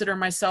I consider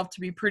myself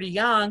to be pretty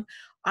young,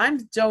 I'm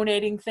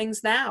donating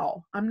things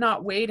now. I'm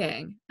not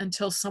waiting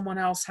until someone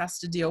else has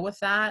to deal with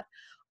that.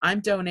 I'm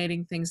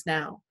donating things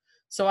now.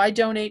 So I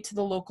donate to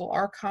the local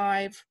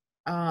archive.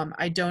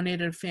 I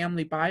donated a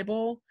family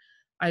Bible.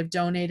 I've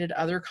donated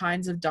other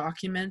kinds of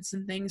documents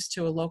and things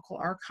to a local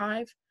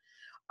archive.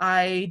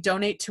 I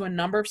donate to a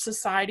number of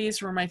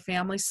societies where my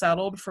family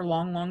settled for a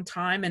long, long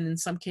time, and in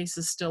some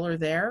cases still are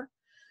there.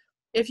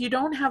 If you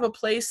don't have a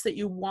place that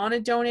you want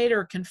to donate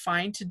or can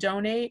find to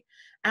donate,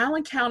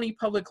 Allen County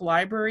Public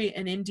Library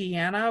in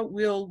Indiana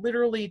will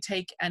literally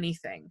take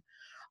anything.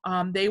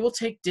 They will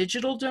take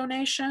digital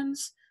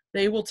donations,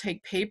 they will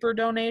take paper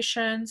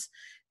donations,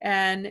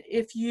 and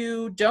if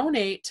you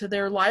donate to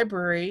their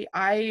library,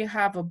 I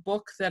have a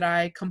book that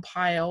I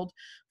compiled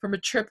from a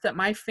trip that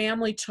my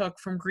family took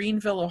from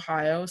Greenville,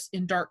 Ohio,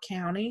 in Darke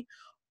County,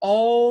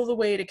 all the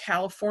way to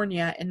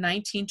California in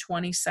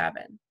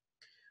 1927.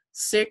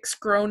 6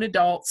 grown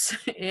adults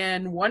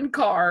in one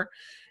car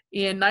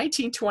in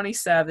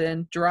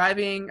 1927,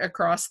 driving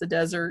across the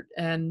desert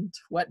and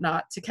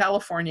whatnot to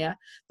California.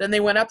 Then they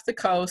went up the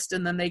coast,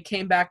 and then they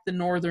came back the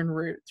northern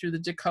route through the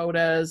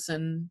Dakotas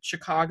and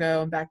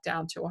Chicago and back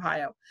down to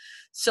Ohio.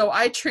 So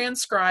I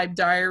transcribed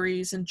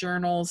diaries and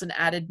journals and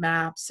added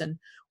maps. And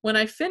when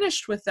I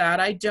finished with that,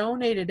 I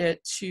donated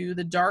it to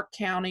the Darke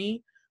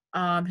County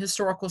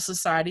Historical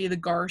Society, the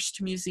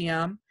Garst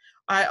Museum.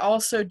 I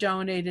also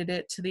donated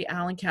it to the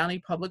Allen County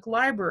Public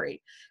Library.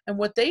 And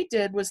what they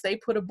did was they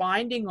put a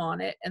binding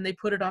on it and they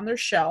put it on their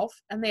shelf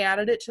and they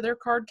added it to their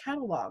card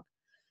catalog.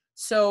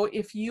 So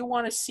if you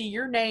want to see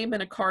your name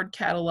in a card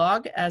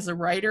catalog as a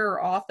writer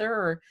or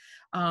author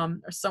or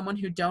someone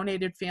who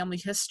donated family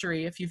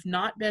history, if you've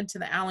not been to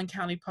the Allen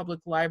County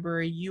Public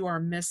Library, you are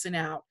missing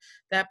out.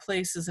 That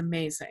place is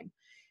amazing.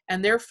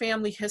 And their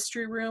family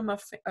history room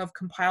of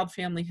compiled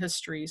family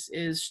histories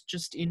is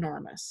just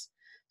enormous.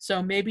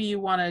 So maybe you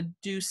want to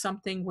do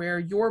something where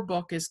your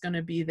book is going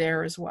to be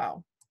there as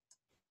well.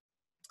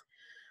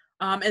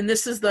 And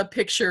this is the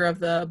picture of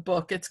the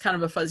book. It's kind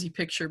of a fuzzy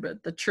picture,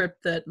 but the trip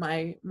that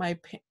my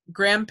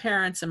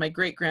grandparents and my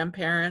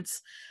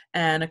great-grandparents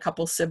and a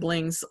couple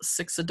siblings,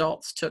 6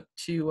 adults, took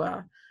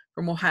to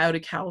from Ohio to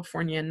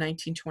California in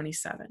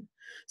 1927.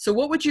 So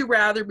what would you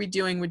rather be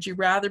doing? Would you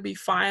rather be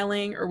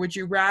filing, or would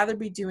you rather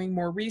be doing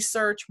more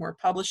research, more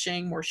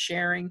publishing, more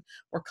sharing,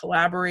 or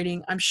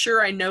collaborating? I'm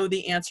sure I know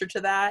the answer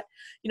to that.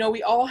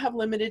 We all have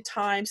limited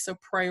time, so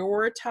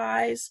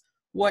prioritize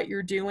what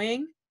you're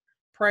doing.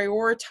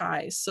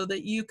 Prioritize so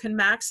that you can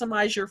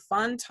maximize your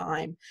fun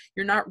time.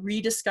 You're not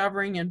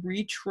rediscovering and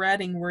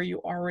retreading where you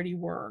already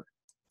were.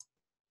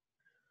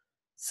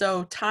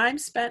 So time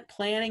spent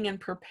planning and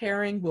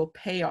preparing will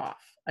pay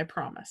off, I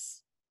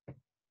promise.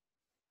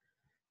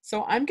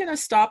 So I'm going to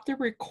stop the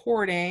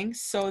recording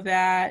so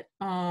that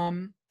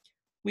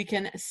we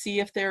can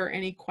see if there are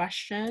any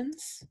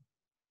questions,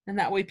 and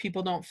that way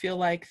people don't feel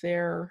like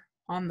they're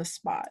on the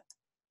spot.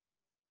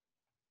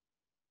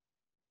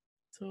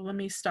 So let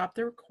me stop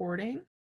the recording.